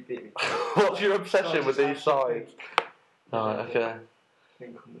he beat me. What's your obsession with these sides? Right, okay.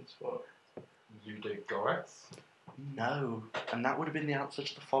 Think on the spot. Ludogorets? No. And that would have been the answer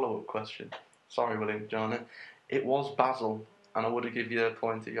to the follow-up question. Sorry, William Johnny. It was Basel, and I would have given you a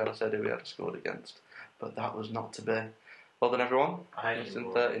point if you had said who we had scored against. But that was not to be. Well done, everyone. It's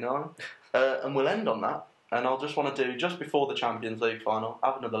in 39. And we'll end on that. And I'll just want to do, just before the Champions League final,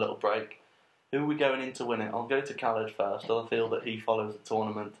 have another little break. Who are we going in to win it? I'll go to Khaled first. I feel that he follows the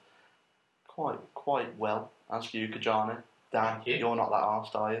tournament quite well, as you, Kajani. Dan, Thank you. you're not that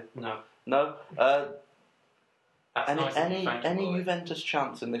arsed, are you? No. No? That's nice of you, thank you, Any Ollie. Juventus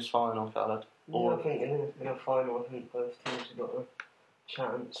chance in this final, Khaled? Yeah, I think in a final, I think both teams have got a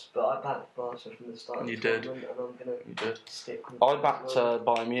chance. But I backed Barca from the start of You the did. tournament, and I'm going You did. to stick with I that backed as well.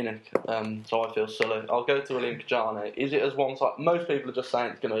 Bayern Munich, so I feel silly. I'll go to William Kajani. Is it as one side? Most people are just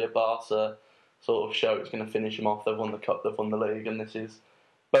saying it's going to be a Barca sort of show. It's going to finish them off. They've won the cup, they've won the league, and this is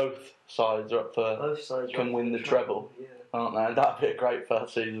both sides are up for, Both sides can are win up the for treble. Yeah. aren't they? And that'd be a great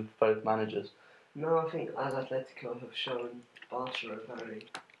first season for both managers. No, I think as Atletico have shown, Barca are very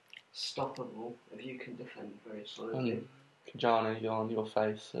stoppable if you can defend very solidly. Kajani, on your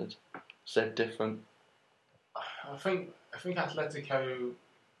face said different. I think Atletico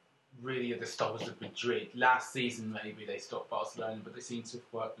really are the stoppers of Madrid. Last season maybe they stopped Barcelona, but they seem to have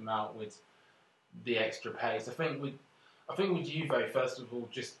worked them out with the extra pace. I think with Juve, first of all,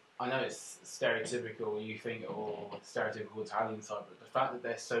 just I know it's stereotypical, you think, or stereotypical Italian side, but the fact that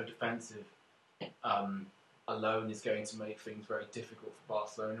they're so defensive alone is going to make things very difficult for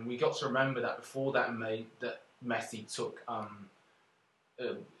Barcelona. And we got to remember that before that Messi took kind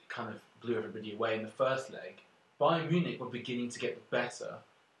of blew everybody away in the first leg. Bayern Munich were beginning to get the better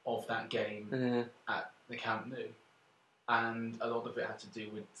of that game at the Camp Nou, and a lot of it had to do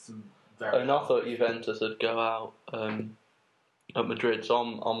with some very. And I thought Juventus would go out at Madrid, so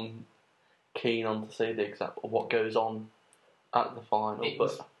I'm keen on to see the exact what goes on at the final.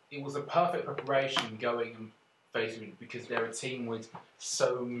 it was a perfect preparation going and facing it because they're a team with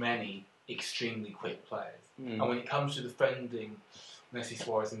so many extremely quick players. And when it comes to defending Messi,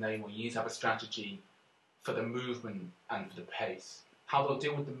 Suarez and Neymar, you need to have a strategy for the movement and for the pace. How they'll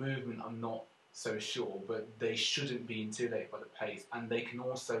deal with the movement, I'm not so sure, but they shouldn't be intimidated by the pace, and they can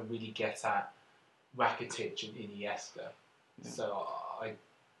also really get at Rakitic and Iniesta. Yeah. So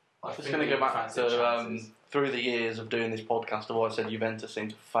I'm just going to go back to through the years of doing this podcast. I've always said Juventus seem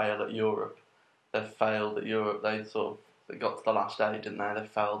to fail at Europe. They've failed at Europe. They got to the last stage, didn't they? They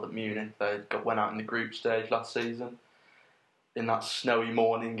failed at Munich. Went out in the group stage last season in that snowy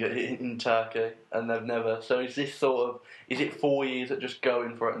morning in Turkey, and they've never. So is this is it 4 years of just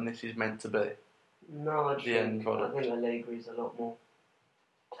going for it, and this is meant to be? No, I end product. think Allegri's a lot more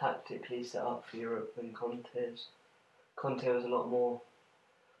tactically set up for Europe than Conte's. Conte was a lot more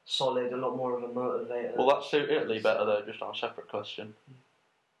solid, a lot more of a motivator. Will that suit Italy better though? Just on a separate question.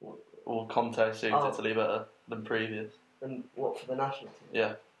 Will Conte suit Italy better than previous? And what, for the national team?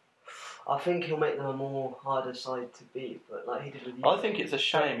 Yeah. I think he'll make them a more harder side to beat, but like he did with you. I think it's a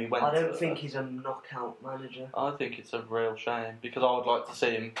shame he went. I don't think he's a knockout manager. I think it's a real shame because I would like to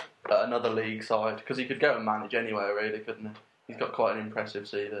see him at another league side because he could go and manage anywhere really, couldn't he? He's got quite an impressive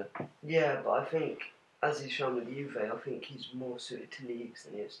CV. Yeah, but I think as he's shown with Juve, I think he's more suited to leagues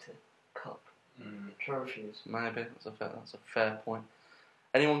than he is to cup trophies. Maybe that's a fair point.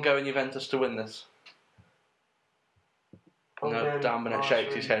 Anyone going Juventus to win this? No, Dan Bennett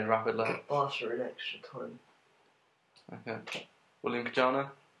shakes his head rapidly. Barca in extra time. Okay. William Kajana?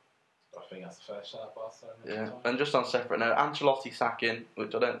 I think that's the first shout, Barcelona. Yeah. And just on a separate note, Ancelotti sacking,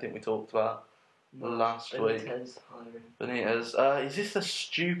 which I don't think we talked about last week. Benitez. Is this the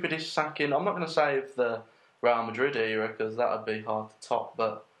stupidest sacking? I'm not going to say of the Real Madrid era because that would be hard to top,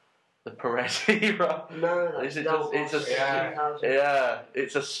 but the Perez era. No, that's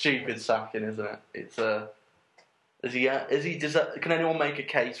it's a stupid sacking, isn't it? It's a. Can anyone make a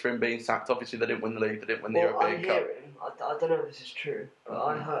case for him being sacked? Obviously, they didn't win the league, they didn't win the European Cup. I don't know if this is true, but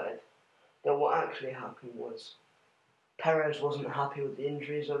I heard that what actually happened was Perez wasn't happy with the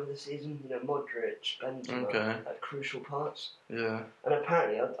injuries over the season. You know, Modric, Benzema, at crucial parts. Yeah. And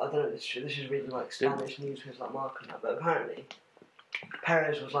apparently, I don't know if this is true. This is reading like Spanish news with like Mark and that. But apparently,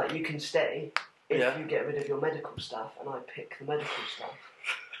 Perez was like, "You can stay if you get rid of your medical staff, and I pick the medical staff."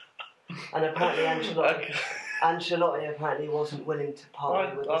 And apparently, Ancelotti apparently wasn't willing to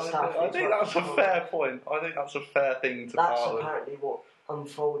partner with the staff. I think that's a fair point. I think that's a fair thing to That's part with. apparently what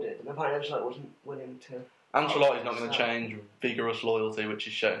unfolded, and apparently Ancelotti wasn't willing to. Ancelotti's not going to change vigorous loyalty, which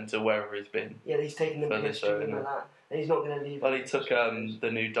he's shown to wherever he's been. Yeah, he's taken the PSG and that, and he's not going to leave. Well, he took the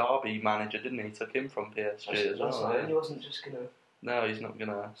new Derby manager, didn't he? He took him from PSG as well. Right. And he wasn't just going to. No, he's not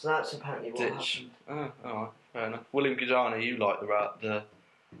going to. So that's apparently what happened. Oh, alright, fair enough. William Kajana, you like the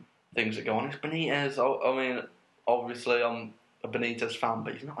things that go on. It's Benitez. I mean, obviously, I'm a Benitez fan,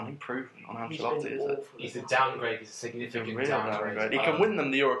 but he's not an improvement on Ancelotti, is it? He's a downgrade. He's a significant downgrade. He can win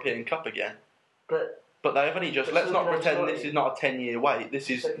them the European Cup again. But they've only just. Let's not pretend this is not a 10-year wait. This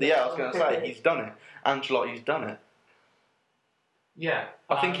is. I was going to say he's done it. Ancelotti's done it. Yeah,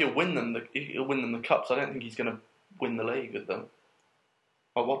 I think he'll win them. He'll win them the cups. I don't think he's going to win the league with them.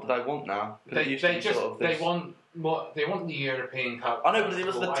 Well, what do they want now? They want the European Cup. I know, but it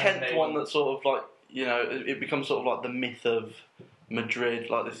was the 10th one that sort of like it becomes sort of like the myth of Madrid.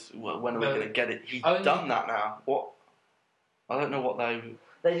 Like this, when are we going to get it? He's done that now. What? I don't know what they.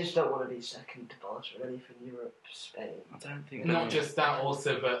 They just don't want to be second to Barca in anything Europe, Spain. I don't think. Not just that,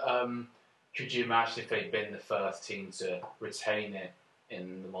 also, but could you imagine if they'd been the first team to retain it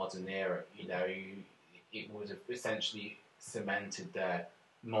in the modern era? You know, it would have essentially cemented their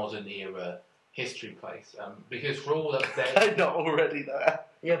modern era history place. Because for all that they're not already there.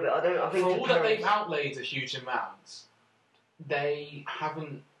 Yeah, but I think for all that they've outlaid a huge amount, they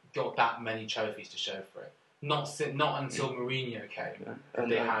haven't got that many trophies to show for it. Not until Mourinho came.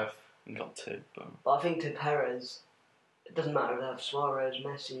 And they have got two. But I think to Perez, it doesn't matter if they have Suarez,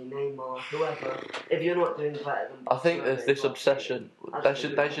 Messi, Neymar, whoever. If you're not doing better than I think there's this obsession. They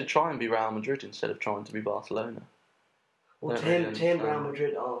should try and be Real Madrid instead of trying to be Barcelona. Well, to him, Real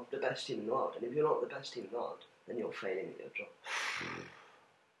Madrid are the best team in the world, and if you're not the best team in the world, then you're failing at your job.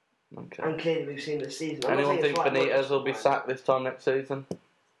 Okay. And clearly, we've seen this season. Anyone think Benitez will be sacked this time next season?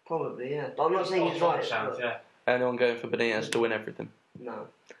 Probably, yeah. But I'm not saying he's right. Chance, yeah. Anyone going for Benitez to win everything? No.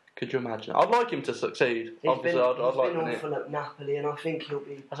 Could you imagine? I'd like him to succeed. He's Obviously, been I'd like awful at Napoli, and I think he'll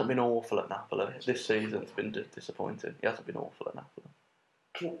be. Hasn't been awful at Napoli this season. It's been disappointing. He hasn't been awful at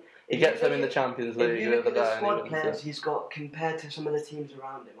Napoli. He gets them in the Champions League. If you look at the squad players he's got compared to some of the teams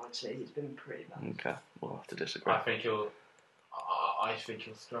around him, I'd say he's been pretty bad. Okay, we'll have to disagree. I think I think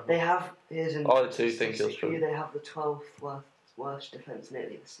he'll struggle. They have. Here's an I too think he'll statistic for you, struggle. they have the 12th worst defence in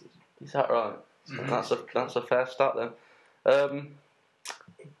Italy this season. Is that right? Mhm. That's a fair start then.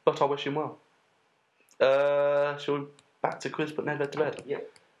 But I wish him well. Shall we back to quiz, put Nedved to bed? Yeah.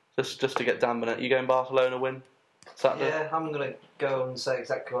 Just to get Dan Burnett. You going Barcelona win Saturday? Yeah, I'm going to go and say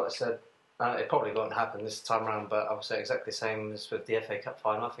exactly what I said. It probably won't happen this time around, but I'll say exactly the same as with the FA Cup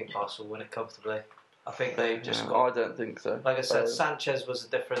final. I think Barca will win it comfortably. I think they've just got... I don't think so. Like I said, Sanchez was a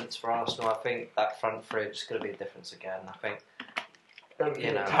difference for Arsenal. I think that front three is going to be a difference again. I think,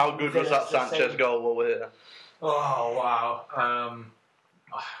 you know... How good was that Sanchez goal while we're here? Oh wow!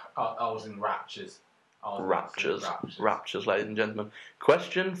 I was in raptures. Raptures, ladies and gentlemen.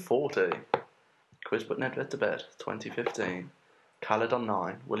 Question 40. Quiz put Nedved to bed, 2015. Khaled on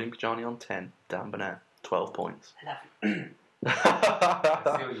 9, William Kajani on 10, Dan Burnett, 12 points. 11.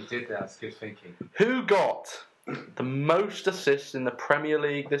 I see what you did there. That's good thinking. Who got the most assists in the Premier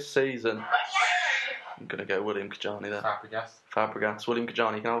League this season? I'm going to go William Kajani there. Fabregas. William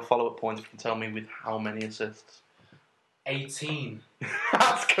Kajani, you can have a follow-up point if you can tell me with how many assists. 18.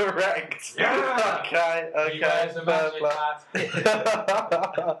 That's correct. Yeah. Okay. Beware the magic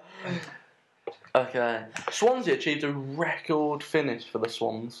lad. Okay. Swansea achieved a record finish for the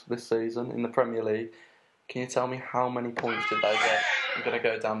Swans this season in the Premier League. Can you tell me how many points did they get? I'm going to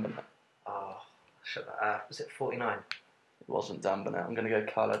go Dan Burnett. Oh, was it 49? It wasn't Dan Burnett. I'm going to go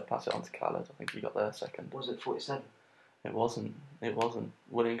Khaled. Pass it on to Khaled. I think you got there second. Was it 47? It wasn't.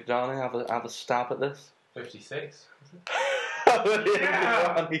 William Kajani, have a stab at this. 56. William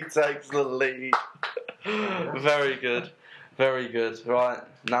Kajani takes the lead. Very good. Right,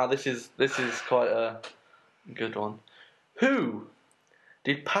 now this is quite a good one. Who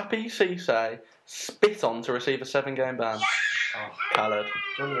did Papi Cisse spit on to receive a 7-game ban? Oh. Khaled.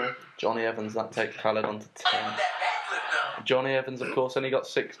 Johnny Johnny Evans, Evans. that takes Khaled on to 10. Johnny Evans, of course, only got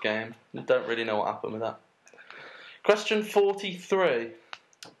 6 games. Don't really know what happened with that. Question 43.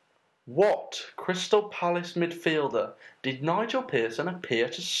 What Crystal Palace midfielder did Nigel Pearson appear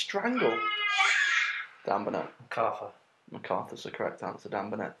to strangle? Dan Burnett. MacArthur's the correct answer. Dan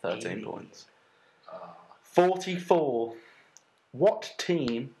Burnett, 13 points. 44. What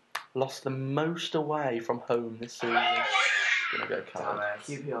team lost the most away from home this season? Gonna go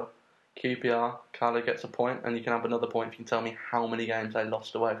Khaled. QPR. Khaled gets a point, and you can have another point if you can tell me how many games they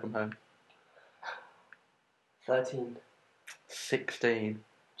lost away from home. 13. 16.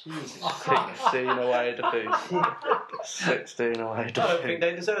 Jesus. 16 away defeats. 16 away I don't think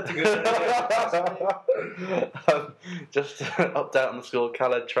defeats. they deserve to go. Just to update on the score,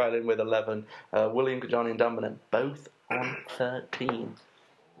 Khaled trailing with 11. William Kajani and Dan Burnett both on 13.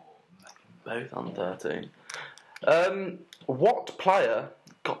 Both on 13. What player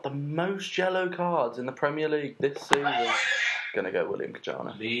got the most yellow cards in the Premier League this season? Gonna go William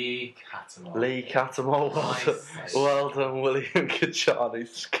Kajani. Lee Catamol. Lee Catamol. Nice. Well done, William Kajani.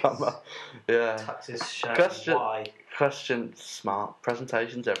 Scummer. Yeah. Tucks his shirt. Question. Why? Question. Smart.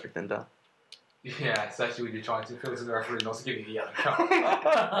 Presentation's everything, Dan. Yeah, especially when you're trying to filter the referee not to give you the yellow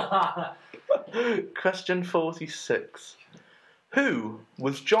card. Question 46. Who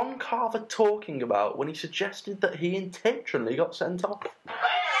was John Carver talking about when he suggested that he intentionally got sent off?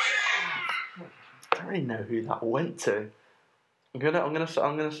 I don't really know who that went to. I'm gonna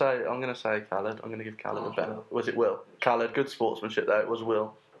say Khaled. I'm gonna give Khaled a bet. Was it Will? Khaled, good sportsmanship there. It was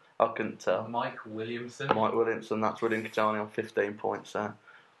Will. I couldn't tell. Mike Williamson. That's William Kajani on 15 points there.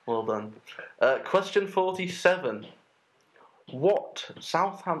 Well done. Question 47. What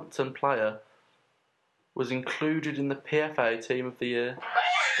Southampton player was included in the PFA Team of the Year?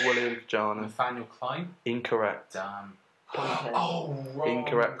 William Kajani. Nathaniel Klein. Incorrect. Damn. Conte. Oh, wrong.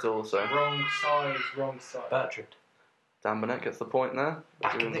 Incorrect also. Wrong side. Bertrand. Dan Burnett gets the point there.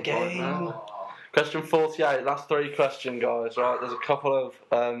 Back in Doing the point there. game. Oh. Question 48, last 3 questions, guys. Right, there's a couple of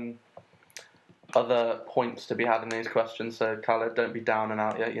other points to be had in these questions, so Khaled, don't be down and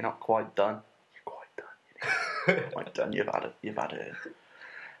out yet. You're not quite done. You're quite done. You've had it.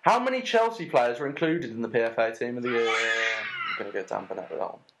 How many Chelsea players were included in the PFA Team of the Year? I'm going to go Dan Burnett with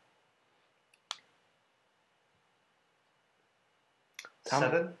that one.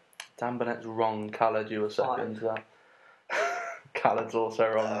 7. Dan Burnett's wrong. Khaled, you were second to that. Khaled's also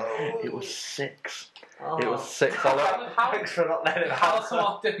wrong. It was 6. Oh. It was 6. Thanks for not letting it How happen.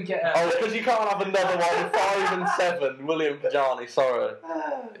 someone didn't get it? Oh, because you can't have another one. 5 and 7. William Kajani, sorry.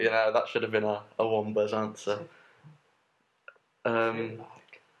 You know, that should have been a Wombers answer.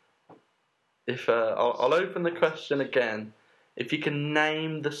 If I'll open the question again. If you can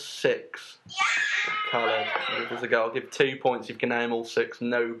name the 6, Khaled, give us a go. I'll give 2 points if you can name all 6.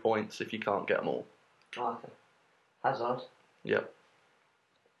 No points if you can't get them all. Oh, okay. Hazard. Yep.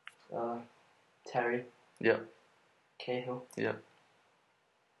 Terry. Yep. Cahill. Yep.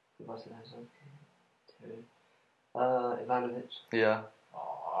 Who else did I have? Terry. Ivanovic. Yeah.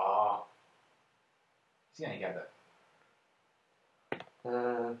 Aww. He's going to get it.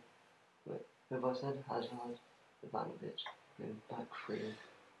 Wait, who have I said? Hazard. Ivanovic. Back three.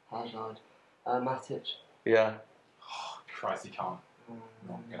 Hazard. Matic. Yeah. Oh, Christ, he can't.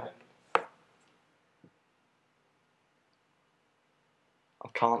 Not get it. I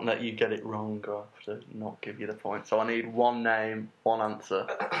can't let you get it wrong, or I have to not give you the point. So I need one name, one answer.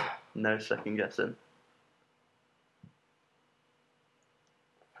 No second guessing.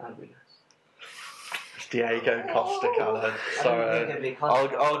 Fabulous. It's Diego Costa, Khaled. I Sorry. didn't think it'd be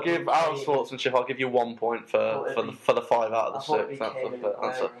Costa. I'll give our sportsmanship. I'll give you 1 point for the 5 out of the I thought it'd 6. be That's, Kane and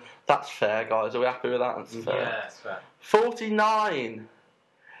that's, Aguero. that's fair, guys. Are we happy with that? That's fair. Yeah, that's fair. 49.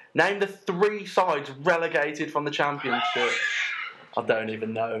 Name the 3 sides relegated from the Championship. I don't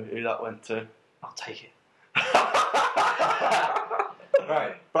even know who that went to. I'll take it.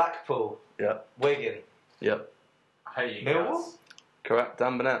 Right, Blackpool. Yep. Wigan. Yep. I hate you Millwall? guys. Correct.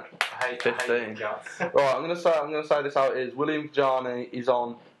 Dan Burnett. I hate 15. you guys. Right, I'm gonna say this how it is. William Kajani is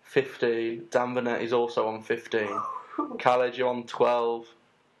on 15. Dan Burnett is also on 15. Khaled, you're on 12.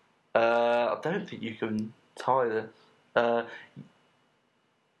 I don't think you can tie this.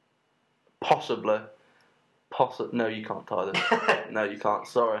 Possibly. No, you can't tie this. No, you can't.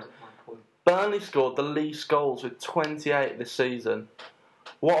 Sorry. Burnley scored the least goals with 28 this season.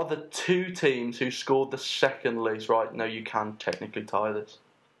 What are the 2 teams who scored the second least? Right, no, you can technically tie this.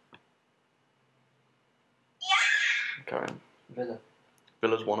 Karen. Villa.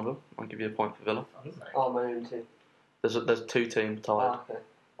 Villa's one of them. I'll give you a point for Villa. Oh, my own too. There's 2 teams tied.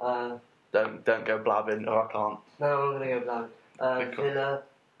 Okay. Don't go blabbing, or I can't. No, I'm going to go blind. Pick up. Villa,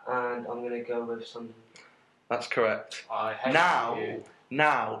 and I'm going to go with Sunderland. That's correct. I hate you.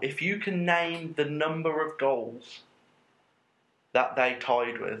 Now, if you can name the number of goals that they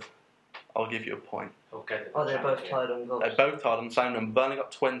tied with, I'll give you a point. He'll get it. Oh, they're both tied on goals. They both tied on the same number. Burnley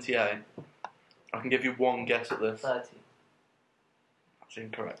got 28. I can give you one guess at this. 30. That's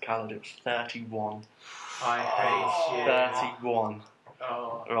incorrect, Khaled. It was 31. I hate you. 31.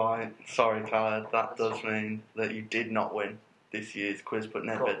 Oh. Right. Sorry, Khaled. That does mean that you did not win this year's quiz, but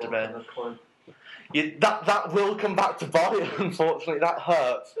never bed to bed. That will come back to bite you, unfortunately. That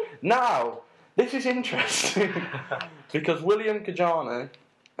hurts. Now, this is interesting because William Kajani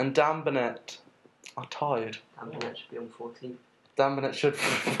and Dan Burnett are tied. Dan Burnett should be on 14. Dan Burnett should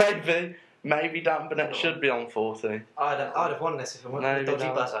maybe Dan Burnett should be on 14. I'd have won this if it wasn't Maybe a dodgy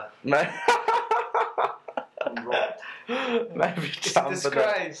not. buzzer. I'm robbed. Maybe It's a Dan Burnett.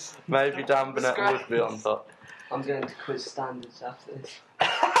 disgrace. Maybe Dan Burnett would be on top. I'm going to quiz standards after this.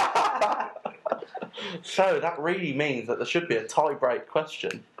 So that really means that there should be a tie-break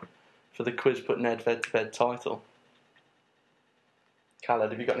question for the Quiz Put Ned Bed to Bed title.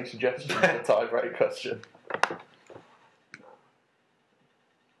 Khaled, have you got any suggestions for the tie-break question?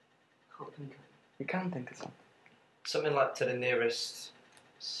 Can't think of You can think of something. Something like to the nearest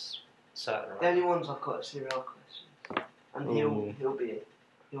certain. it. The only ones I've got are serial questions. And Ooh. he'll be it.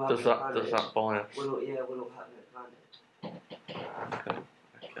 He'll have Does an that advantage. buy us? We'll all have an advantage. Okay.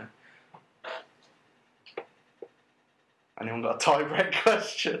 Anyone got a tie-break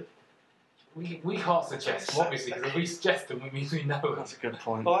question? We can't suggest them, obviously, because if we suggest them, it means we know. That's a good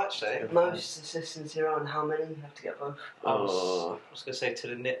point. Well, actually, Most assistants here on how many? You have to get both. I was going to say to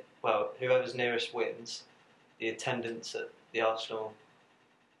the whoever's nearest wins, the attendance at the Arsenal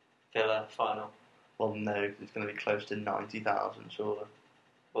Villa final. Well, no, it's going to be close to 90,000, surely.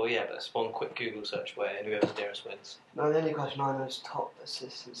 Well, yeah, but it's one quick Google search away, and whoever's nearest wins. No, the only question I know is top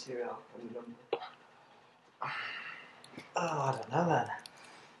assistant serial and the number. Oh, I don't know, man.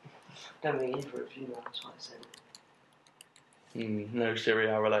 Don't think either of you know, that's why I said it. No Serie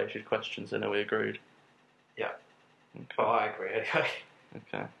A related questions, then are we agreed? Yeah. Okay. But I agree, anyway.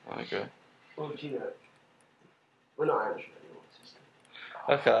 Okay, I agree. What would you know? We're not answering anymore, sister.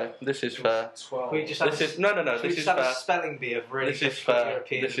 Okay, this is fair. 12. We just have This is no. we This is just have a fair. spelling bee of really This is difficult fair.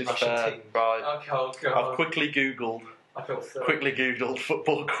 European This and is Russian fair. teams. Right. Okay, oh I've God. quickly googled I feel so.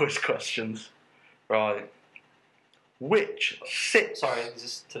 football quiz questions. Right. Which 6? Sorry, is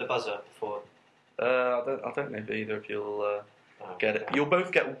this to the buzzer before? I don't know if either of you'll Oh, get it. You'll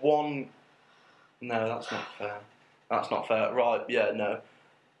both get one. No, that's not fair. That's not fair. Right? Yeah. No.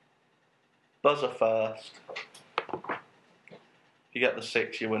 Buzzer first. If you get the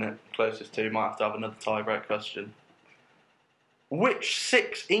 6, you win it. Closest to, you might have to have another tie-break question. Which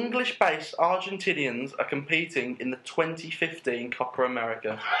 6 English-based Argentinians are competing in the 2015 Copa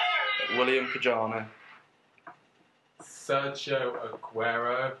America? William Kajani. Sergio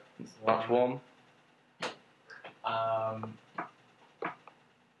Aguero. That's one.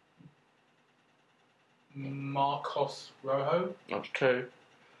 Marcos Rojo. That's two.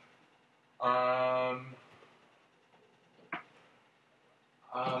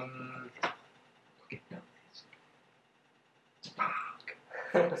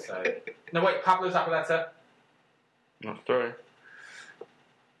 So, no, wait, Pablo Zabaleta. That's three.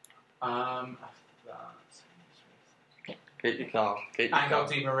 After that, Keep your calm. Keep your Angel calm.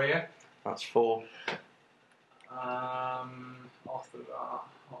 Di Maria. That's four. After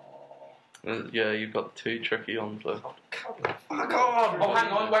that, Yeah, you've got two tricky ones though. Fuck on! oh,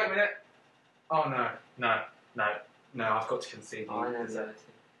 hang on, wait a minute. Oh no, I've got to concede. I know the other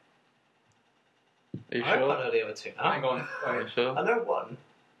Are you I hope I sure? know the other two now. Hang on, Are wait. you sure? I know one.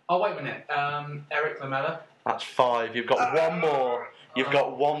 Oh, wait a minute. Eric Lamela. That's five. You've got one more. You've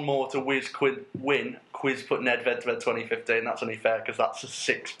got one more to win. Quiz put Nedved to 2015. That's only fair because that's a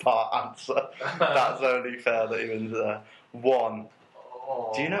 6-part answer. That's only fair that he wins there. One.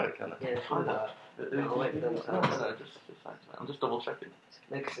 Oh. Do you know it, Kenneth? Yeah, sure. I'll wait for them to answer. I'm just double checking.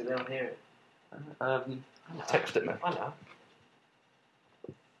 Next thing they'll hear it. Text it me. I know.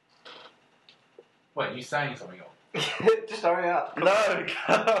 Wait, you saying something? Just hurry up. No,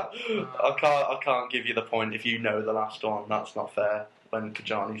 I can't give you the point if you know the last one. That's not fair. When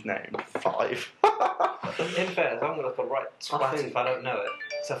Kajani's named 5. In fairness, I'm going to look a right twat if I don't know it.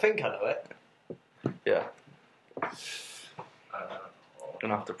 So I think I know it. Yeah,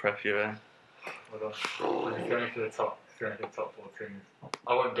 gonna have to press you in. Hold on. I'm going for the top 4 things.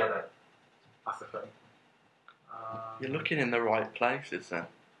 I won't get it. That's the thing. You're looking in the right places then.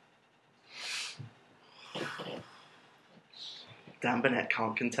 Dan Burnett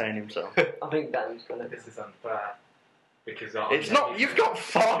can't contain himself. I think Dan's gonna. This is unfair. Because It's not. You've got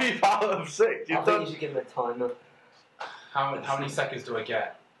 5 out of 6. I You've think done. you should give him a timer. How many seconds do I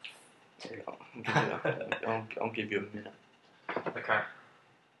get? I'll give you a minute. Okay.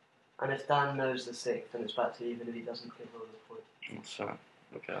 And if Dan knows the 6th, then it's back to even if he doesn't give all the points. So,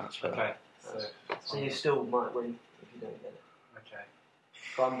 okay, that's fair. Okay. So you still might win if you don't get it. Okay.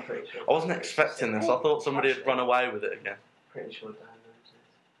 But I'm pretty sure. I wasn't expecting this. I thought somebody had run away with it again. Pretty sure Dan knows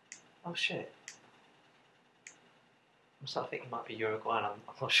this. Oh shit. I'm starting to think it might be Uruguay and I'm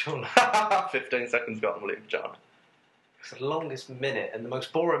not sure. 15 seconds got on William John. It's the longest minute and the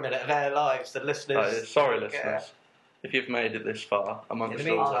most boring minute of their lives. The listeners. Sorry, don't get listeners. If you've made it this far, In amongst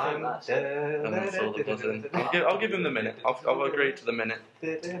the all meantime, amongst all the buzzing, I'll give him the minute. I've agreed to the minute.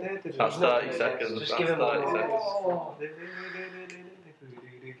 That's 30 seconds. Just That's give him 30 one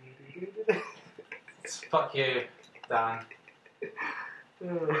seconds. Fuck you, Dan.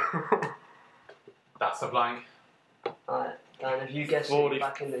 That's a blank. Alright, Dan, if you guess 40, it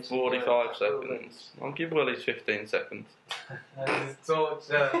back in this. 45 seconds. I'll give Willis 15 seconds. This is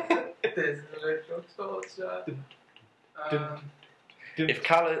torture. This is literal torture. If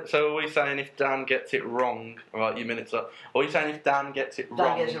so are we saying if Dan gets it wrong, right, your minutes up, or are you saying if Dan gets it Dan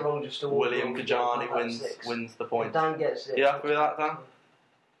wrong, gets it wrong, just a William walk-on, Kajani about wins 6. the If point? Dan gets it. You happy with that, Dan?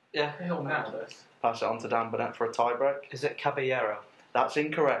 Yeah. Hell now, this. Pass it on to Dan Burnett for a tie-break. Is it Caballero? That's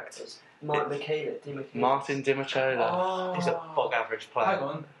incorrect. It's Mike Michaela, Di Michaela. Martin Di Michele. Oh. He's a bog average player. Hang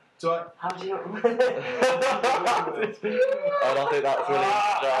on. Do I? How do you not remember? I don't think that's William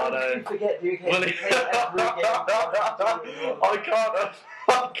How did Kajani. you forget you William.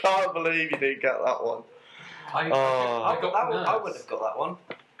 I can't believe you didn't get that one. I I got nerves. wouldn't have got that one.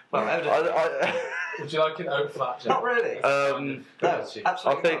 Well, Would you like an oat flapjack? not really. No, absolutely.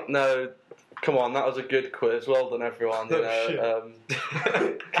 I think no. Come on, that was a good quiz. Well done, everyone. You know,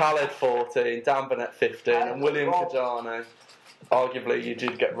 Khaled 14, Dan Burnett 15, and William Kajani. Arguably, you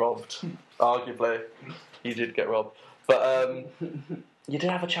did get robbed. Arguably, you did get robbed. But you did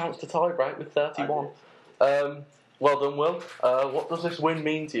have a chance to tie break with 31. Well done, Will. What does this win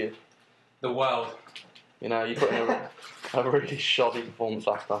mean to you? The world. You know, you put in a really shoddy performance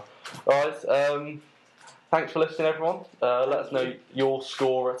last time. Alright, thanks for listening, everyone. Let us know your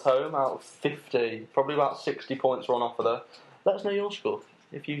score at home out of 50. Probably about 60 points are on offer there. Let us know your score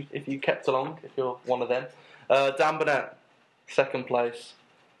if you kept along, if you're one of them. Dan Burnett, second place.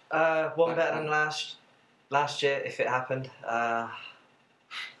 One better than last year, if it happened.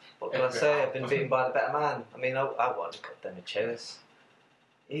 What can I say? I've been beaten by the better man. I mean, I won. God a chance.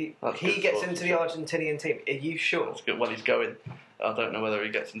 He good gets sport, into the sure. Argentinian team. Are you sure? That's good. Well, he's going. I don't know whether he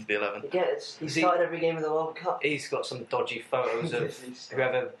gets into the 11. He started every game of the World Cup. He's got some dodgy photos of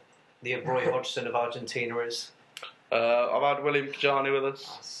whoever the Roy Hodgson of Argentina is. I've had William Kajani with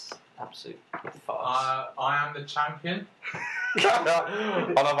us. Absolute farce. I am the champion.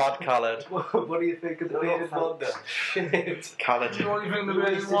 And I've had Khaled. What do you think of the No, bearded thanks. wonder? Shit. Khaled. What do you think of the You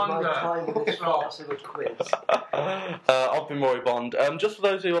Bearded wasted my Wonder? time with this farce of a quiz. I've been Rory Bond. Just for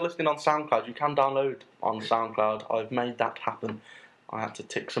those who are listening on SoundCloud, you can download on SoundCloud. I've made that happen. I had to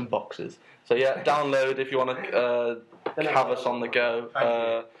tick some boxes. So yeah, download if you want to have us on the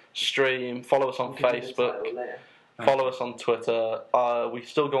go. Stream, follow us on Facebook, follow us on Twitter. We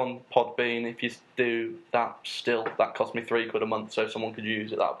still go on Podbean. If you do that, that cost me £3 a month, so if someone could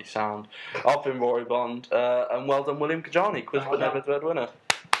use it, that'd be sound. I've been Rory Bond, and well done, William Kajani, quiz but never third winner.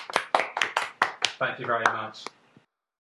 Thank you very much.